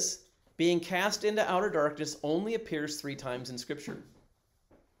was being cast into outer darkness only appears 3 times in Scripture.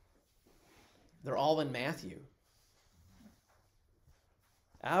 They're all in Matthew.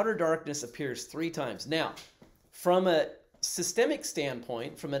 Outer darkness appears 3 times. Now, from a systemic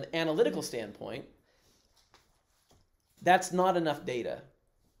standpoint, from an analytical standpoint, that's not enough data,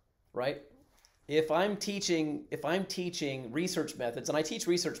 right? If I'm teaching research methods, and I teach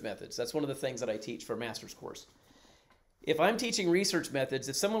research methods, that's one of the things that I teach for a master's course. If I'm teaching research methods,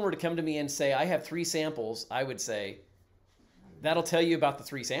 if someone were to come to me and say, I have 3 samples, I would say, that'll tell you about the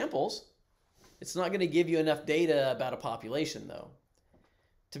 3 samples. It's not going to give you enough data about a population, though.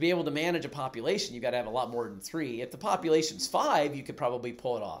 To be able to manage a population, you've got to have a lot more than 3. If the population's 5, you could probably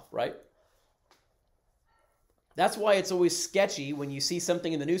pull it off, right? That's why it's always sketchy when you see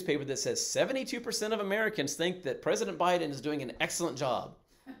something in the newspaper that says 72% of Americans think that President Biden is doing an excellent job,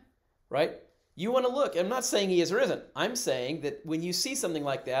 right? You want to look. I'm not saying he is or isn't. I'm saying that when you see something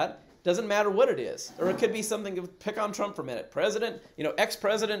like that, doesn't matter what it is. Or it could be something, pick on Trump for a minute.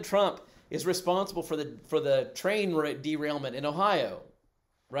 Ex-President Trump is responsible for the train derailment in Ohio,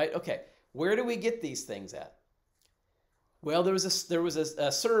 right? Okay, where do we get these things at? Well, there was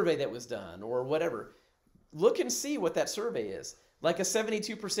a survey that was done or whatever. Look and see what that survey is. Like a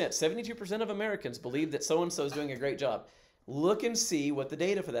 72%. 72% of Americans believe that so-and-so is doing a great job. Look and see what the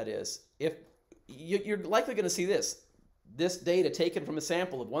data for that is. If you're likely going to see this data taken from a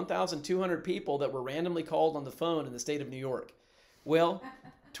sample of 1,200 people that were randomly called on the phone in the state of New York. Well,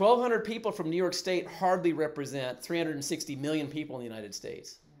 1,200 people from New York State hardly represent 360 million people in the United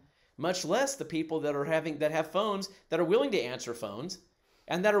States. Much less the people that have phones, that are willing to answer phones,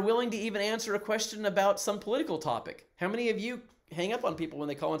 and that are willing to even answer a question about some political topic. How many of you hang up on people when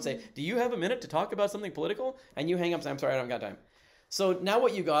they call and say, do you have a minute to talk about something political? And you hang up and say, I'm sorry, I don't got time. So now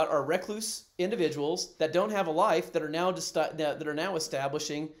what you got are recluse individuals that don't have a life that are now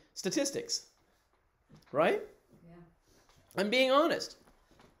establishing statistics. Right? Yeah. I'm being honest.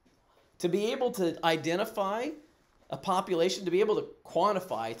 To be able to identify a population, to be able to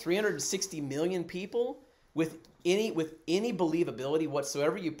quantify 360 million people with any believability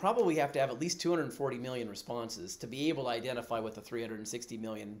whatsoever, you probably have to have at least 240 million responses to be able to identify what the 360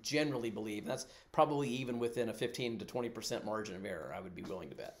 million generally believe. That's probably even within a 15 to 20% margin of error, I would be willing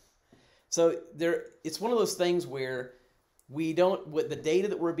to bet. So it's one of those things where with the data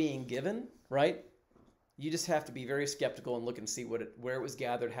that we're being given, right? You just have to be very skeptical and look and see where it was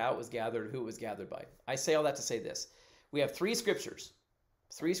gathered, how it was gathered, who it was gathered by. I say all that to say this. We have 3 scriptures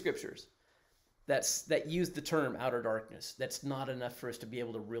that use the term outer darkness. That's not enough for us to be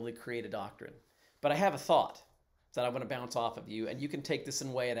able to really create a doctrine. But I have a thought that I want to bounce off of you, and you can take this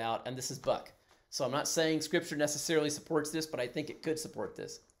and weigh it out, and this is Buck. So I'm not saying Scripture necessarily supports this, but I think it could support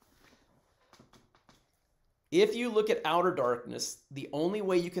this. If you look at outer darkness, the only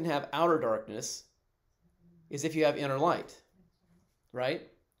way you can have outer darkness is if you have inner light, right?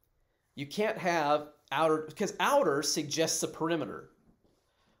 You can't have outer, because outer suggests a perimeter.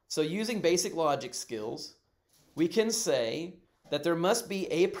 So using basic logic skills, we can say that there must be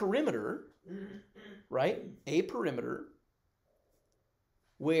a perimeter, right? A perimeter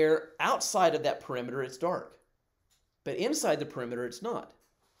where outside of that perimeter it's dark, but inside the perimeter it's not.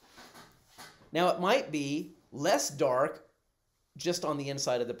 Now it might be less dark just on the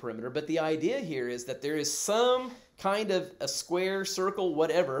inside of the perimeter, but the idea here is that there is some kind of a square, circle,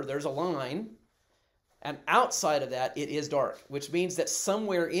 whatever, there's a line, and outside of that, it is dark, which means that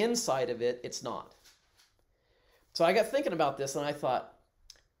somewhere inside of it, it's not. So I got thinking about this, and I thought,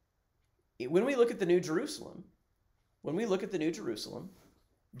 when we look at the New Jerusalem,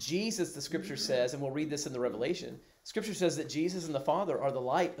 Jesus, the Scripture says, and we'll read this in the Revelation, Scripture says that Jesus and the Father are the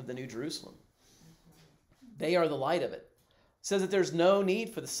light of the New Jerusalem. They are the light of it. It says that there's no need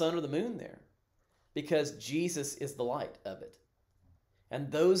for the sun or the moon there, because Jesus is the light of it. And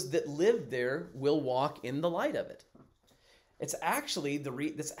those that live there will walk in the light of it. It's actually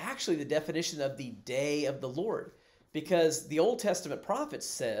the definition of the day of the Lord, because the Old Testament prophet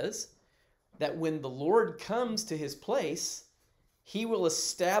says that when the Lord comes to his place, he will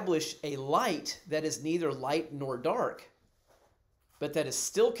establish a light that is neither light nor dark, but that is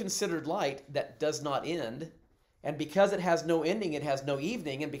still considered light, that does not end. And because it has no ending, it has no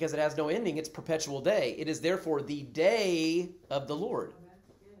evening. And because it has no ending, it's perpetual day. It is therefore the day of the Lord.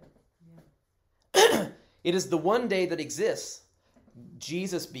 It is the one day that exists.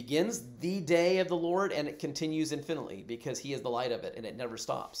 Jesus begins the day of the Lord, and it continues infinitely because he is the light of it, and it never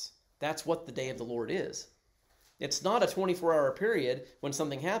stops. That's what the day of the Lord is. It's not a 24-hour period when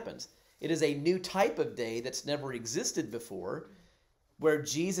something happens. It is a new type of day that's never existed before, where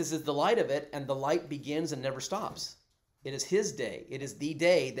Jesus is the light of it, and the light begins and never stops. It is his day. It is the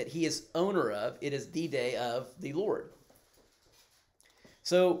day that he is owner of. It is the day of the Lord.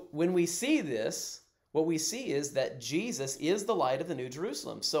 So when we see this, what we see is that Jesus is the light of the New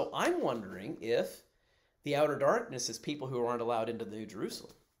Jerusalem. So I'm wondering if the outer darkness is people who aren't allowed into the New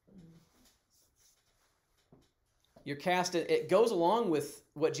Jerusalem. You're cast. It goes along with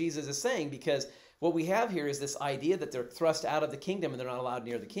what Jesus is saying, because what we have here is this idea that they're thrust out of the kingdom and they're not allowed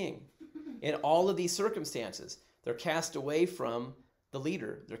near the king. In all of these circumstances, they're cast away from the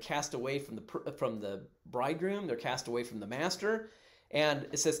leader. They're cast away from the bridegroom. They're cast away from the master. And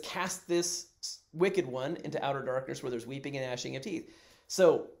it says, cast this wicked one into outer darkness where there's weeping and gnashing of teeth.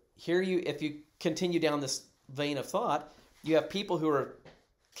 So here if you continue down this vein of thought, you have people who are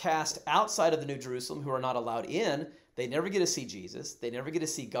cast outside of the New Jerusalem who are not allowed in. They never get to see Jesus. They never get to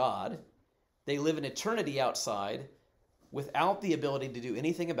see God. They live in eternity outside without the ability to do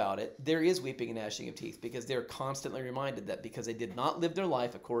anything about it. There is weeping and gnashing of teeth because they're constantly reminded that because they did not live their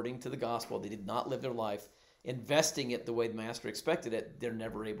life according to the gospel, they did not live their life investing it the way the master expected it, they're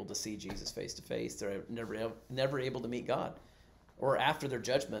never able to see Jesus face to face. They're never able to meet God. Or after their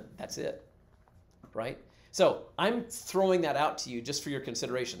judgment, that's it. Right? So I'm throwing that out to you just for your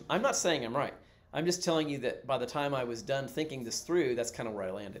consideration. I'm not saying I'm right. I'm just telling you that by the time I was done thinking this through, that's kind of where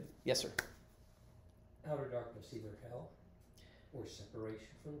I landed. Yes, sir. Outer darkness, either hell or separation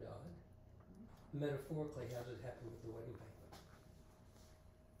from God. Metaphorically, how does it happen with the wedding banquet?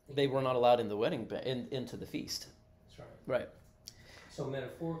 They were not allowed in the wedding into the feast. That's right. Right. So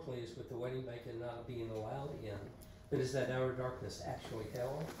metaphorically, is with the wedding banquet not being allowed in, but is that outer darkness actually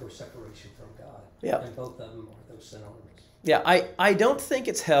hell or separation from God? Yeah. And both of them are those synonymous. Yeah, I don't think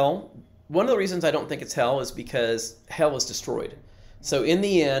it's hell. One of the reasons I don't think it's hell is because hell is destroyed. So in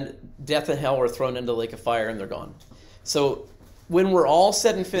the end, death and hell are thrown into the lake of fire and they're gone. So when we're all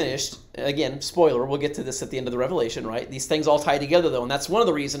said and finished, again, spoiler, we'll get to this at the end of the Revelation, right? These things all tie together though, and that's one of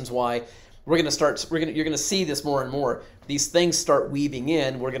the reasons why you're going to see this more and more. These things start weaving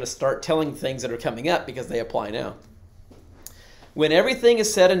in. We're going to start telling things that are coming up because they apply now. When everything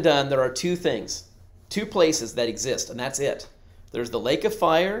is said and done, there are two places that exist, and that's it. There's the lake of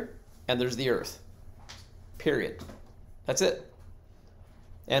fire and there's the earth. Period. That's it.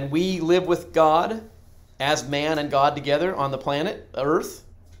 And we live with God as man and God together on the planet Earth,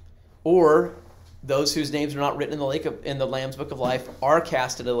 or those whose names are not written in the Lamb's Book of Life are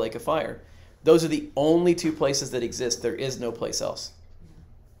cast into the lake of fire. Those are the only two places that exist. There is no place else.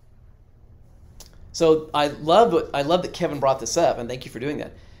 So I love that Kevin brought this up, and thank you for doing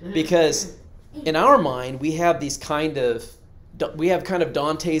that, because in our mind we have kind of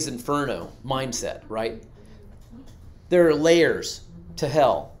Dante's Inferno mindset, right? There are layers to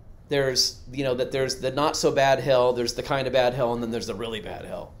hell. There's the not so bad hell, there's the kind of bad hell, and then there's the really bad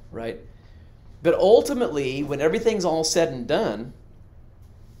hell, right? But ultimately, when everything's all said and done,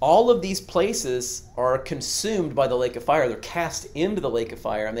 all of these places are consumed by the lake of fire. They're cast into the lake of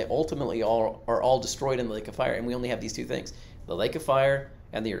fire, and they ultimately are all destroyed in the lake of fire. And we only have these two things, the lake of fire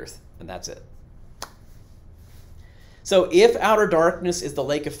and the earth, and that's it. So if outer darkness is the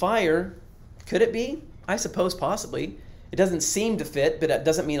lake of fire, could it be? I suppose possibly. It doesn't seem to fit, but that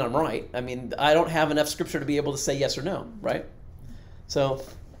doesn't mean I'm right. I mean, I don't have enough scripture to be able to say yes or no, right? So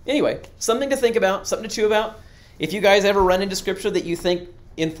anyway, something to think about, something to chew about. If you guys ever run into scripture that you think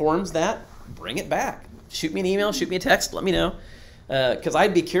informs that, bring it back. Shoot me an email, shoot me a text, let me know. Because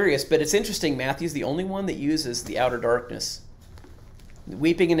I'd be curious, but it's interesting, Matthew's the only one that uses the outer darkness.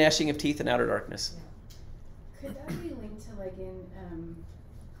 Weeping and gnashing of teeth in outer darkness. Could that be linked to like in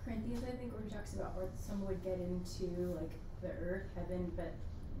Corinthians, I think, where he talks about where someone would get into like the earth, heaven, but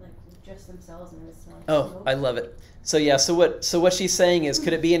like just themselves and it was smelling smoke? I love it. So yeah, so what she's saying is,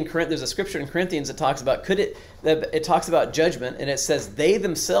 could it be in Corinth? There's a scripture in Corinthians that talks about it talks about judgment, and it says they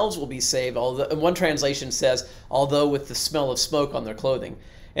themselves will be saved. And one translation says, although with the smell of smoke on their clothing.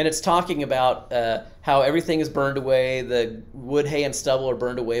 And it's talking about how everything is burned away, the wood, hay, and stubble are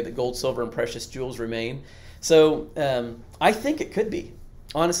burned away, but gold, silver, and precious jewels remain. So I think it could be,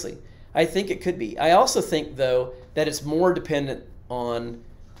 honestly. I think it could be. I also think, though, that it's more dependent on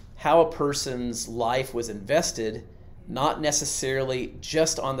how a person's life was invested, not necessarily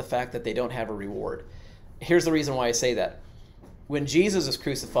just on the fact that they don't have a reward. Here's the reason why I say that. When Jesus was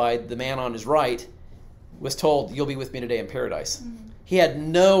crucified, the man on his right was told, "You'll be with me today in paradise." Mm-hmm. He had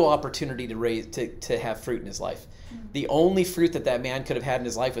no opportunity to have fruit in his life. Mm-hmm. The only fruit that man could have had in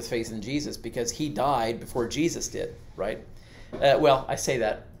his life was faith in Jesus, because he died before Jesus did, right? Well, I say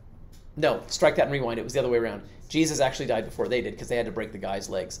that. No, strike that and rewind. It was the other way around. Jesus actually died before they did, because they had to break the guy's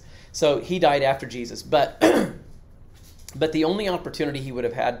legs. So he died after Jesus. But the only opportunity he would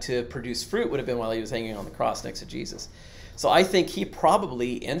have had to produce fruit would have been while he was hanging on the cross next to Jesus. So I think he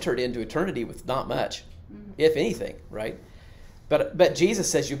probably entered into eternity with not much, if anything, right? But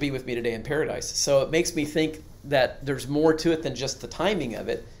Jesus says, "You'll be with me today in paradise." So it makes me think that there's more to it than just the timing of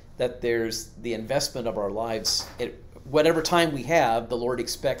it, that there's the investment of our lives. Whatever time we have, the Lord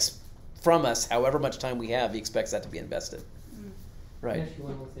expects from us, however much time we have, he expects that to be invested. Right? Can I ask you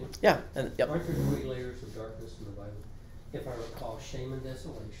one more thing? Yeah. And, yep. Aren't there 3 layers of darkness in the Bible? If I recall, shame and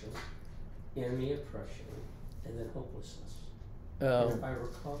desolation, enemy oppression, and then hopelessness. And if I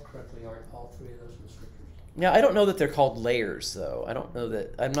recall correctly, aren't all 3 of those in the scriptures? Yeah, I don't know that they're called layers, though. I don't know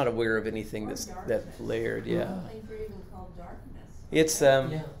that. I'm not aware of anything that's layered. Yeah. I don't think they're even called darkness. It's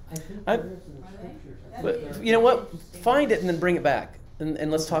Yeah, I think there is in the scriptures. But you know what? Find it and then bring it back,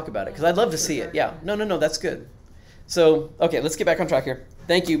 and let's talk about it, because I'd love to see it. Yeah. No, that's good. So, okay, let's get back on track here.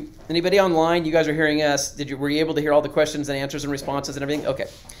 Thank you. Anybody online? You guys are hearing us. Were you able to hear all the questions and answers and responses and everything? Okay.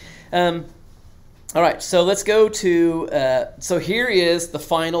 All right, so let's go to, so here is the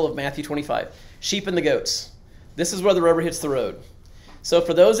final of Matthew 25, sheep and the goats. This is where the rubber hits the road. So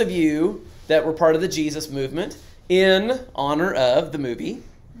for those of you that were part of the Jesus movement, in honor of the movie,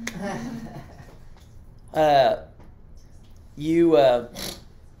 you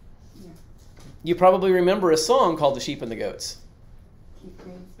probably remember a song called "The Sheep and the Goats"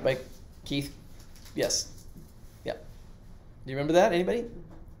 by Keith. Yes, yeah. Do you remember that? Anybody?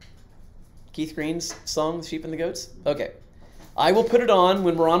 Keith Green's song, "The Sheep and the Goats"? Okay. I will put it on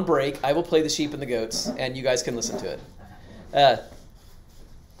when we're on break. I will play "The Sheep and the Goats," and you guys can listen to it.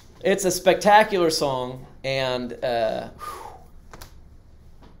 It's a spectacular song, and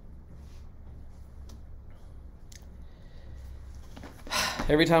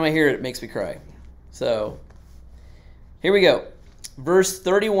every time I hear it, it makes me cry. So, here we go. Verse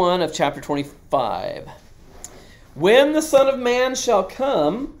 31 of chapter 25. "When the Son of Man shall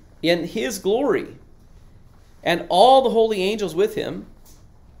come in his glory, and all the holy angels with him,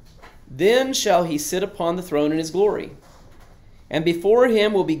 then shall he sit upon the throne in his glory. And before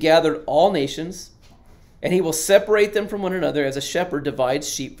him will be gathered all nations, and he will separate them from one another as a shepherd divides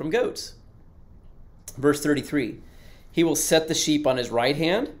sheep from goats." Verse 33, "He will set the sheep on his right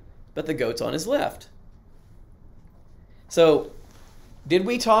hand, but the goats on his left." So, did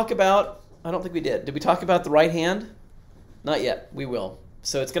we talk about, I don't think we did. Did we talk about the right hand? Not yet. We will.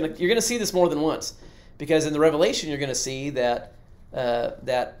 So you're going to see this more than once, because in the Revelation you're going to see that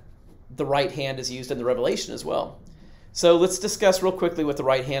that the right hand is used in the Revelation as well. So let's discuss real quickly what the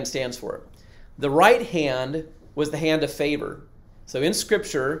right hand stands for. The right hand was the hand of favor. So in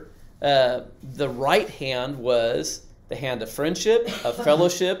Scripture, the right hand was the hand of friendship, of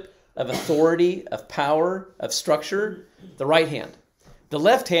fellowship, of authority, of power, of structure. The right hand. The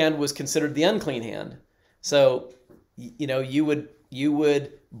left hand was considered the unclean hand. So, you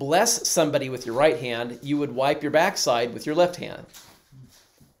would bless somebody with your right hand. You would wipe your backside with your left hand.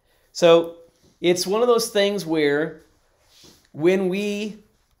 So it's one of those things where when we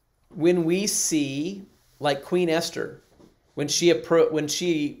see, like Queen Esther, when she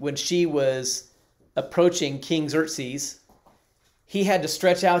was approaching King Xerxes, he had to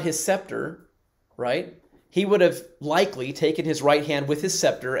stretch out his scepter, right? He would have likely taken his right hand with his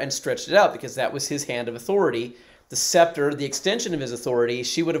scepter and stretched it out, because that was his hand of authority. The scepter, the extension of his authority,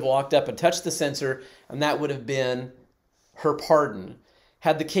 she would have walked up and touched the censer, and that would have been her pardon.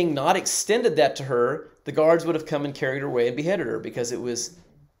 Had the king not extended that to her, the guards would have come and carried her away and beheaded her, because it was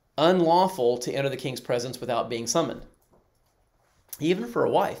unlawful to enter the king's presence without being summoned. Even for a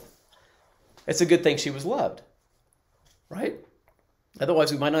wife. It's a good thing she was loved, right?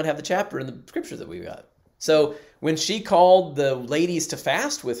 Otherwise, we might not have the chapter in the scripture that we got. So when she called the ladies to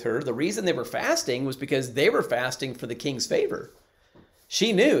fast with her, the reason they were fasting was because they were fasting for the king's favor.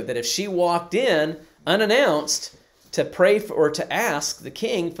 She knew that if she walked in unannounced to pray for, or to ask the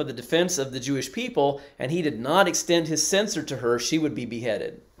king for the defense of the Jewish people, and he did not extend his censer to her, she would be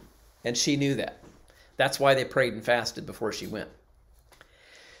beheaded. And she knew that. That's why they prayed and fasted before she went.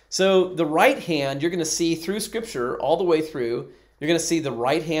 So the right hand, you're going to see through Scripture all the way through, You're going to see the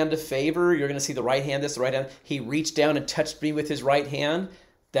right hand of favor. You're going to see the right hand, this, the right hand. He reached down and touched me with his right hand.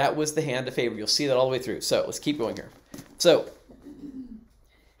 That was the hand of favor. You'll see that all the way through. So let's keep going here. So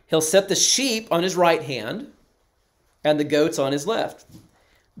he'll set the sheep on his right hand and the goats on his left.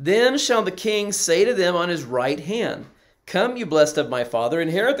 Then shall the king say to them on his right hand, Come, you blessed of my Father,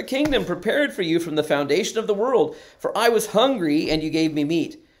 inherit the kingdom prepared for you from the foundation of the world. For I was hungry, and you gave me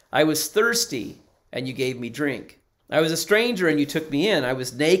meat. I was thirsty, and you gave me drink. I was a stranger, and you took me in. I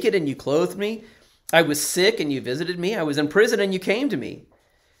was naked, and you clothed me. I was sick, and you visited me. I was in prison, and you came to me.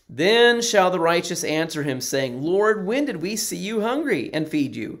 Then shall the righteous answer him, saying, Lord, when did we see you hungry and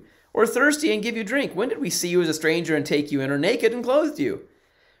feed you, or thirsty and give you drink? When did we see you as a stranger and take you in, or naked and clothed you?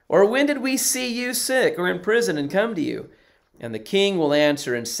 Or when did we see you sick or in prison and come to you? And the king will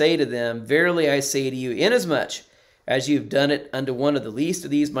answer and say to them, Verily I say to you, inasmuch as you've done it unto one of the least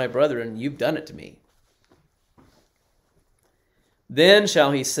of these my brethren, you've done it to me. Then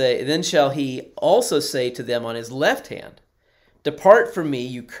shall he also say to them on his left hand, Depart from me,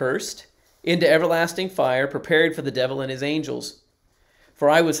 you cursed, into everlasting fire, prepared for the devil and his angels. For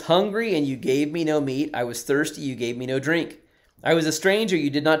I was hungry, and you gave me no meat. I was thirsty, you gave me no drink. I was a stranger, you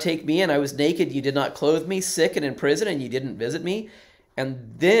did not take me in. I was naked, you did not clothe me. Sick and in prison, and you didn't visit me.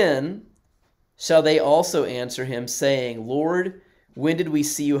 And then shall they also answer him, saying, Lord, when did we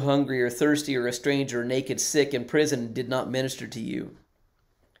see you hungry or thirsty or a stranger or naked, sick, in prison, and did not minister to you?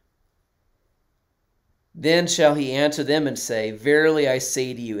 Then shall he answer them and say, Verily I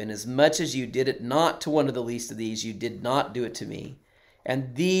say to you, inasmuch as you did it not to one of the least of these, you did not do it to me.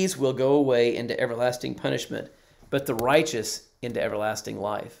 And these will go away into everlasting punishment, but the righteous into everlasting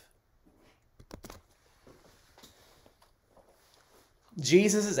life.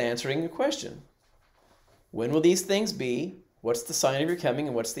 Jesus is answering a question. When will these things be? What's the sign of your coming,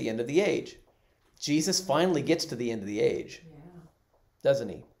 and what's the end of the age? Jesus finally gets to the end of the age, doesn't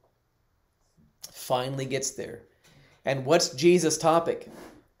he? Finally gets there. And what's Jesus' topic?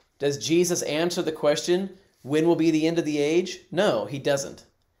 Does Jesus answer the question, when will be the end of the age? No, he doesn't.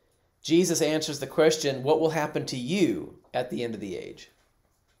 Jesus answers the question, what will happen to you at the end of the age?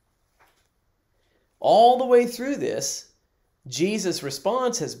 All the way through this, Jesus'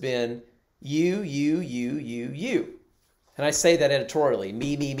 response has been, you. And I say that editorially,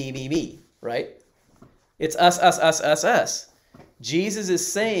 me, right? It's us. Jesus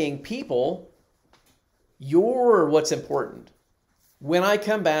is saying, people, you're what's important. When I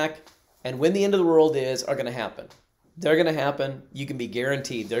come back and when the end of the world are going to happen. They're going to happen. You can be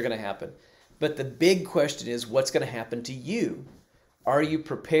guaranteed they're going to happen. But the big question is, what's going to happen to you? Are you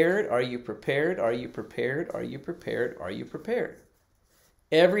prepared? Are you prepared? Are you prepared? Are you prepared? Are you prepared?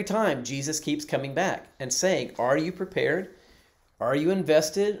 Every time Jesus keeps coming back and saying, are you prepared? Are you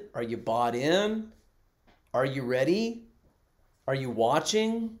invested? Are you bought in? Are you ready? Are you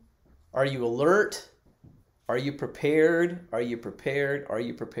watching? Are you alert? Are you prepared? Are you prepared? Are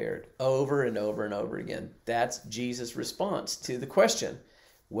you prepared? Over and over and over again. That's Jesus' response to the question.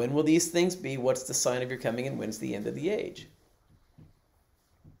 When will these things be? What's the sign of your coming, and when's the end of the age?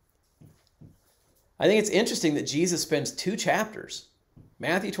 I think it's interesting that Jesus spends 2 chapters,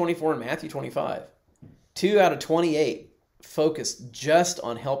 Matthew 24 and Matthew 25, 2 out of 28, focused just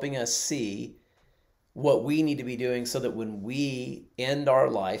on helping us see what we need to be doing so that when we end our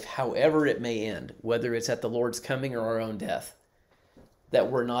life, however it may end, whether it's at the Lord's coming or our own death,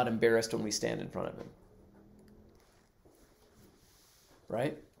 that we're not embarrassed when we stand in front of him.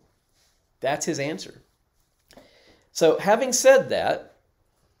 Right? That's his answer. So having said that,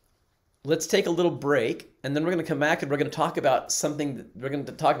 let's take a little break, and then we're going to come back and we're going to talk about we're going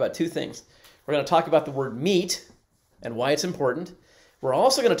to talk about 2 things. We're going to talk about the word meat and why it's important. We're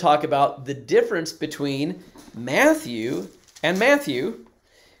also going to talk about the difference between Matthew and Matthew,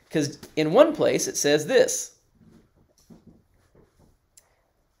 because in one place it says this.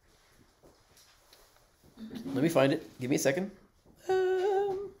 Let me find it. Give me a second.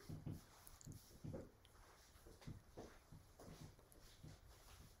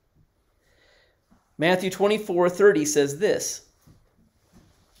 Matthew 24:30 says this.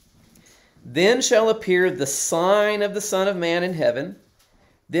 Then shall appear the sign of the Son of Man in heaven.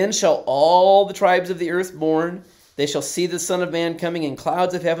 Then shall all the tribes of the earth mourn. They shall see the Son of Man coming in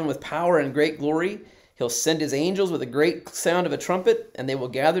clouds of heaven with power and great glory. He'll send his angels with a great sound of a trumpet, and they will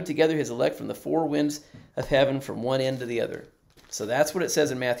gather together his elect from the 4 winds of heaven from one end to the other. So that's what it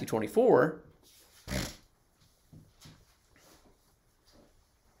says in Matthew 24.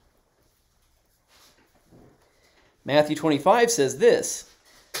 Matthew 25 says this,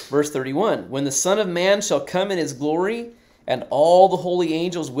 verse 31, When the Son of Man shall come in his glory, and all the holy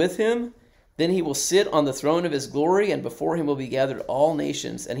angels with him, Then he will sit on the throne of his glory, and before him will be gathered all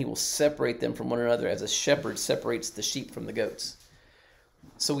nations, and he will separate them from one another as a shepherd separates the sheep from the goats.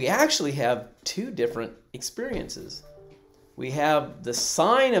 So we actually have two different experiences. We have the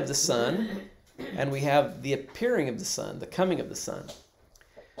sign of the Son, and we have the appearing of the Son, the coming of the Son.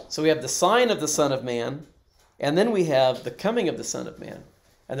 So we have the sign of the Son of Man, and then we have the coming of the Son of Man.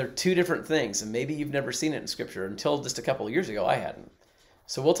 And they're two different things, and maybe you've never seen it in Scripture. Until just a couple of years ago, I hadn't.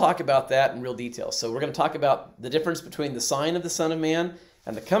 So we'll talk about that in real detail. So we're going to talk about the difference between the sign of the Son of Man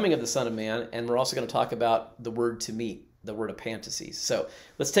and the coming of the Son of Man, and we're also going to talk about the word to meet, the word apantesis. So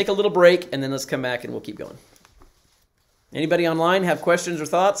let's take a little break, and then let's come back and we'll keep going. Anybody online have questions or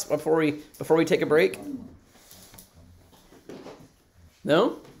thoughts before we take a break?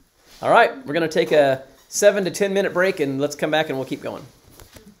 No? All right, we're going to take a 7 to 10 minute break, and let's come back and we'll keep going.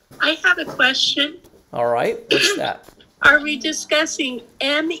 I have a question. All right, what's that? Are we discussing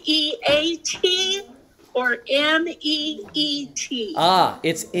M-E-A-T or M-E-E-T? Ah,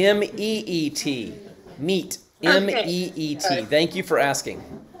 it's M-E-E-T. Meet. Okay. M-E-E-T. Thank you for asking.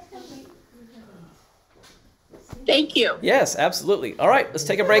 Thank you. Yes, absolutely. All right, let's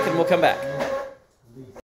take a break and we'll come back.